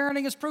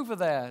 Grandparenting is proof of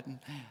that.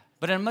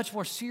 But in a much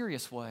more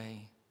serious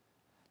way,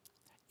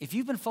 if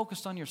you've been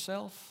focused on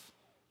yourself,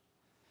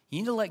 you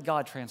need to let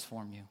God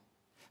transform you.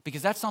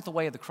 Because that's not the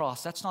way of the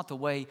cross. That's not the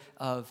way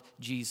of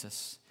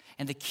Jesus.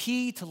 And the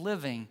key to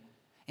living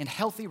in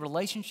healthy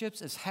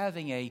relationships is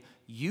having a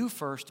you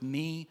first,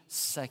 me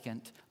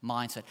second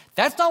mindset.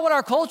 That's not what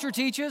our culture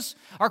teaches.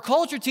 Our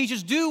culture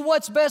teaches do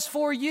what's best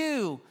for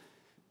you.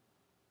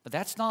 But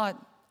that's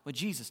not what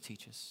Jesus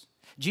teaches.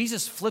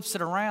 Jesus flips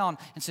it around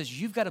and says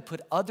you've got to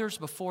put others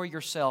before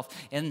yourself.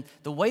 And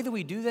the way that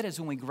we do that is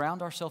when we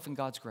ground ourselves in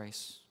God's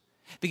grace.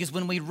 Because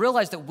when we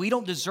realize that we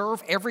don't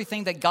deserve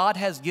everything that God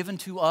has given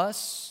to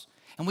us,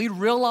 and we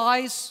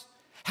realize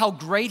how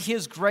great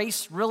His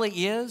grace really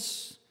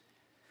is,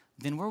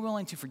 then we're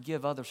willing to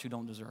forgive others who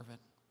don't deserve it.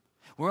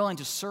 We're willing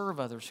to serve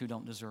others who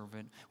don't deserve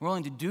it. We're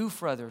willing to do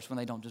for others when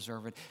they don't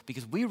deserve it,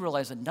 because we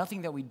realize that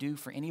nothing that we do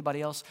for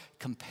anybody else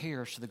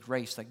compares to the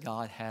grace that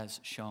God has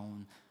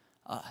shown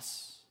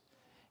us.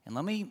 And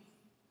let me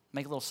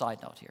make a little side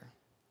note here.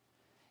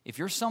 If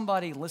you're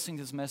somebody listening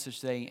to this message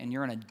today and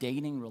you're in a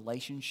dating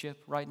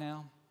relationship right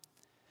now,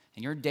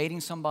 and you're dating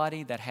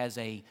somebody that has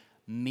a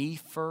me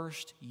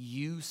first,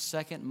 you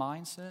second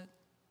mindset,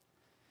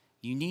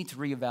 you need to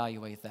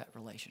reevaluate that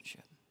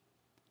relationship.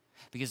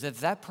 Because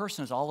if that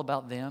person is all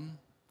about them,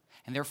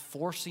 and they're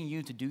forcing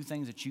you to do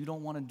things that you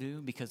don't want to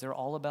do because they're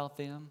all about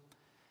them,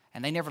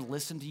 and they never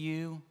listen to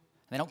you, and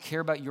they don't care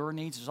about your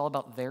needs, it's all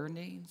about their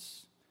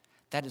needs,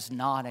 that is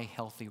not a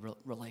healthy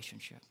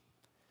relationship.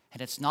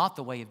 And it's not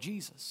the way of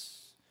Jesus.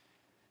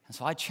 And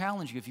so I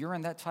challenge you, if you're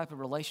in that type of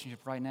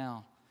relationship right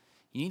now,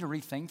 you need to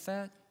rethink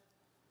that.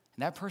 And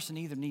that person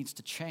either needs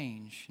to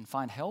change and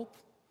find help,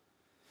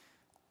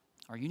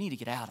 or you need to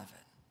get out of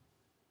it.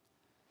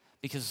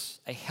 Because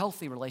a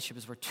healthy relationship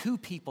is where two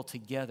people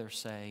together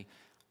say,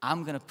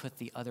 I'm going to put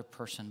the other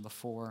person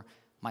before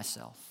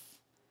myself.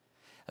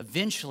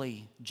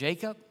 Eventually,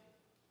 Jacob,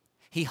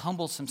 he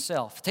humbles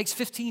himself. It takes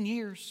 15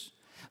 years.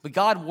 But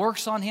God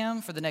works on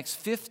him for the next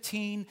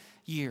 15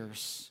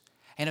 years.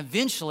 And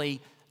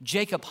eventually,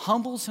 Jacob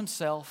humbles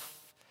himself.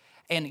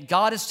 And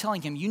God is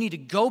telling him, you need to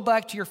go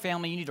back to your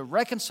family. You need to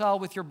reconcile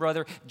with your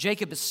brother.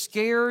 Jacob is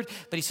scared,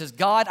 but he says,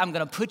 God, I'm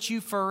going to put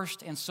you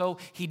first. And so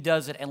he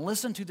does it. And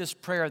listen to this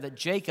prayer that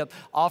Jacob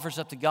offers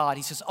up to God.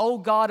 He says, oh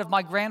God of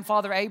my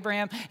grandfather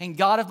Abraham and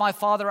God of my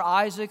father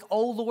Isaac,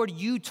 oh Lord,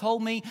 you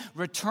told me,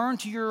 return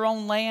to your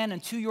own land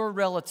and to your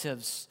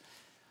relatives.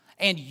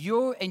 And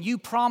you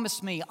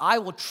promised me, I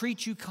will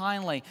treat you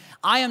kindly.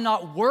 I am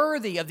not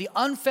worthy of the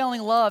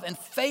unfailing love and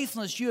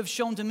faithfulness you have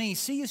shown to me.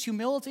 See his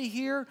humility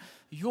here?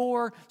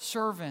 Your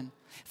servant.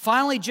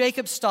 Finally,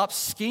 Jacob stops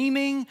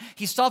scheming.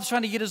 He stops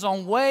trying to get his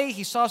own way.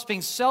 He stops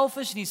being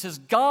selfish. And he says,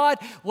 God,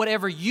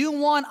 whatever you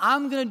want,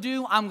 I'm going to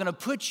do. I'm going to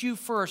put you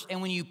first.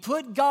 And when you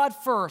put God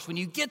first, when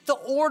you get the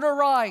order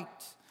right,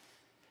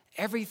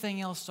 everything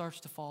else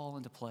starts to fall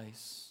into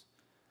place.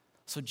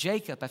 So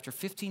Jacob, after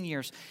 15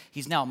 years,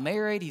 he's now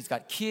married, he's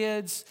got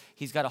kids,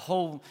 he's got a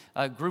whole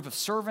group of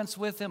servants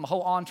with him, a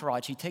whole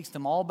entourage. He takes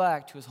them all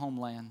back to his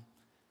homeland.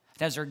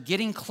 And as they're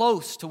getting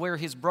close to where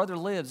his brother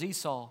lives,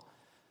 Esau,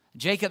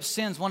 Jacob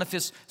sends one of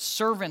his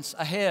servants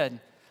ahead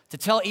to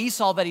tell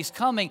Esau that he's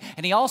coming,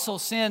 and he also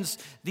sends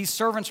these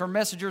servants or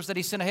messengers that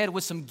he sent ahead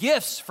with some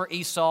gifts for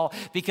Esau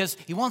because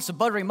he wants to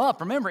butter him up.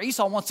 Remember,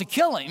 Esau wants to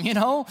kill him, you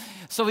know?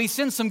 So he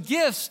sends some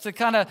gifts to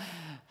kind of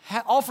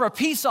offer a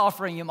peace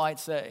offering, you might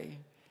say.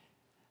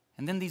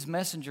 And then these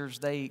messengers,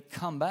 they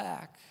come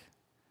back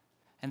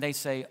and they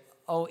say,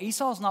 oh,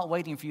 Esau's not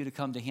waiting for you to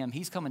come to him.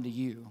 He's coming to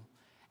you.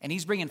 And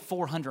he's bringing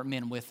 400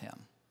 men with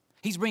him.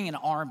 He's bringing an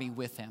army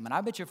with him. And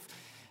I bet you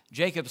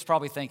Jacob's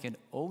probably thinking,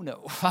 oh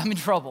no, I'm in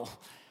trouble.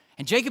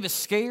 And Jacob is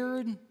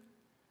scared,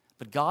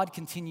 but God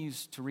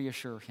continues to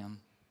reassure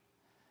him.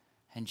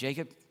 And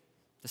Jacob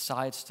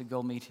decides to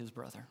go meet his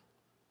brother.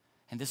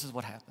 And this is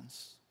what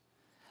happens.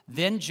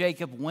 Then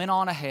Jacob went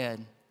on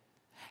ahead,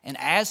 and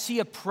as he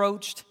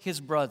approached his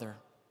brother,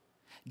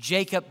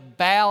 Jacob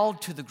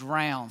bowed to the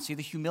ground. See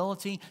the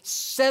humility?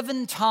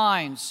 7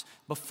 times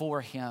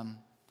before him.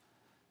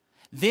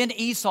 Then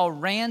Esau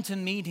ran to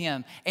meet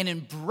him and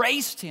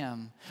embraced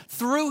him,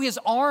 threw his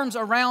arms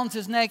around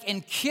his neck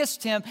and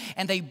kissed him,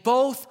 and they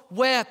both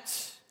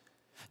wept.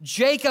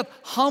 Jacob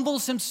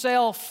humbles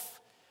himself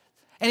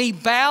And he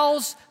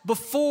bows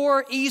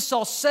before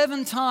Esau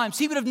 7 times.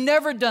 He would have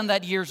never done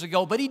that years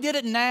ago, but he did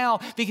it now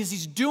because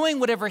he's doing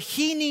whatever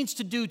he needs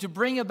to do to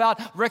bring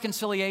about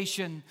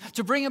reconciliation,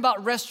 to bring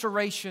about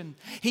restoration.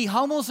 He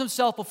humbles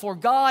himself before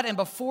God and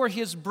before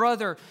his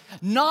brother,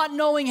 not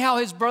knowing how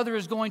his brother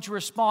is going to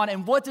respond.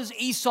 And what does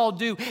Esau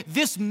do?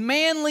 This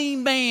manly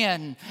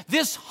man,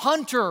 this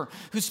hunter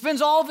who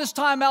spends all of his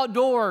time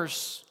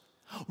outdoors,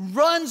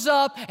 runs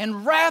up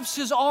and wraps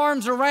his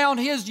arms around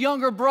his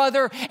younger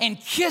brother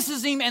and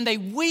kisses him, and they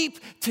weep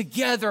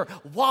together.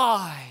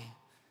 Why?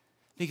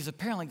 Because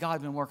apparently God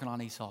had been working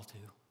on Esau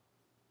too.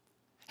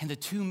 And the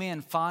two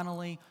men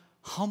finally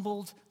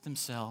humbled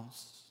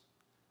themselves,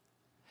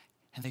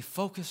 and they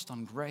focused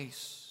on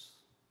grace.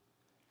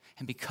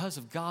 And because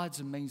of God's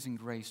amazing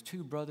grace,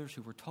 two brothers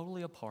who were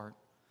totally apart,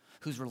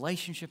 whose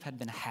relationship had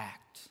been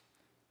hacked,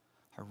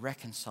 are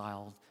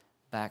reconciled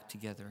back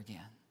together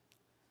again.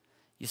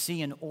 You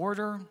see, in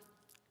order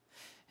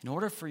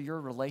for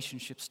your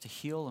relationships to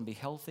heal and be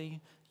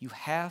healthy, you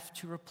have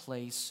to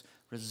replace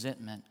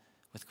resentment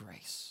with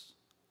grace.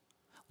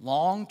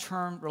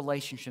 Long-term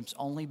relationships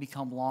only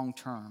become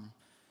long-term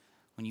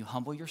when you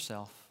humble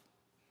yourself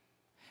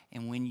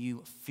and when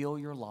you fill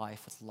your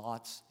life with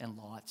lots and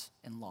lots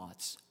and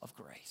lots of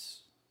grace.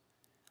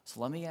 So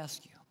let me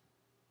ask you,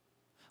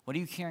 what are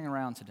you carrying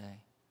around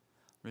today?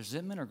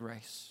 Resentment or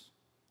grace?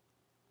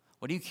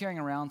 What are you carrying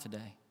around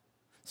today?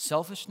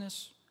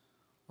 Selfishness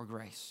or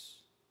grace?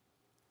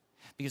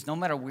 Because no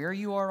matter where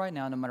you are right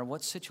now, no matter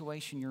what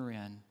situation you're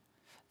in,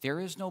 there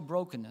is no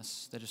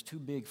brokenness that is too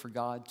big for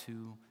God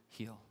to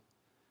heal.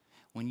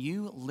 When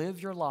you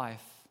live your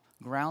life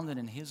grounded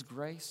in His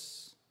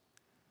grace,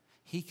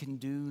 He can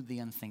do the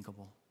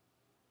unthinkable.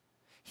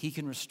 He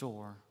can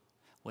restore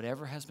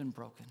whatever has been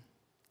broken.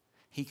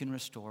 He can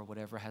restore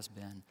whatever has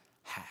been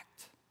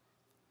hacked.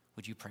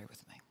 Would you pray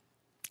with me?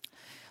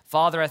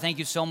 Father, I thank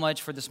you so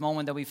much for this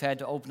moment that we've had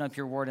to open up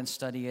your word and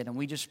study it. And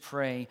we just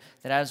pray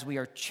that as we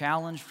are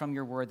challenged from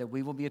your word, that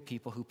we will be a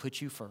people who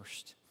put you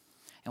first.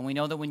 And we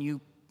know that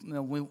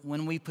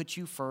when we put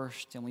you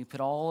first and we put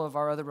all of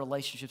our other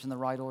relationships in the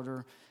right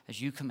order as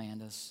you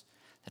command us,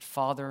 that,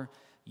 Father,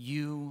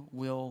 you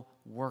will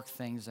work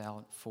things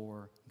out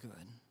for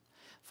good.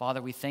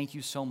 Father, we thank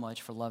you so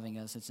much for loving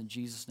us. It's in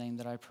Jesus' name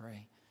that I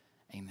pray.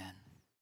 Amen.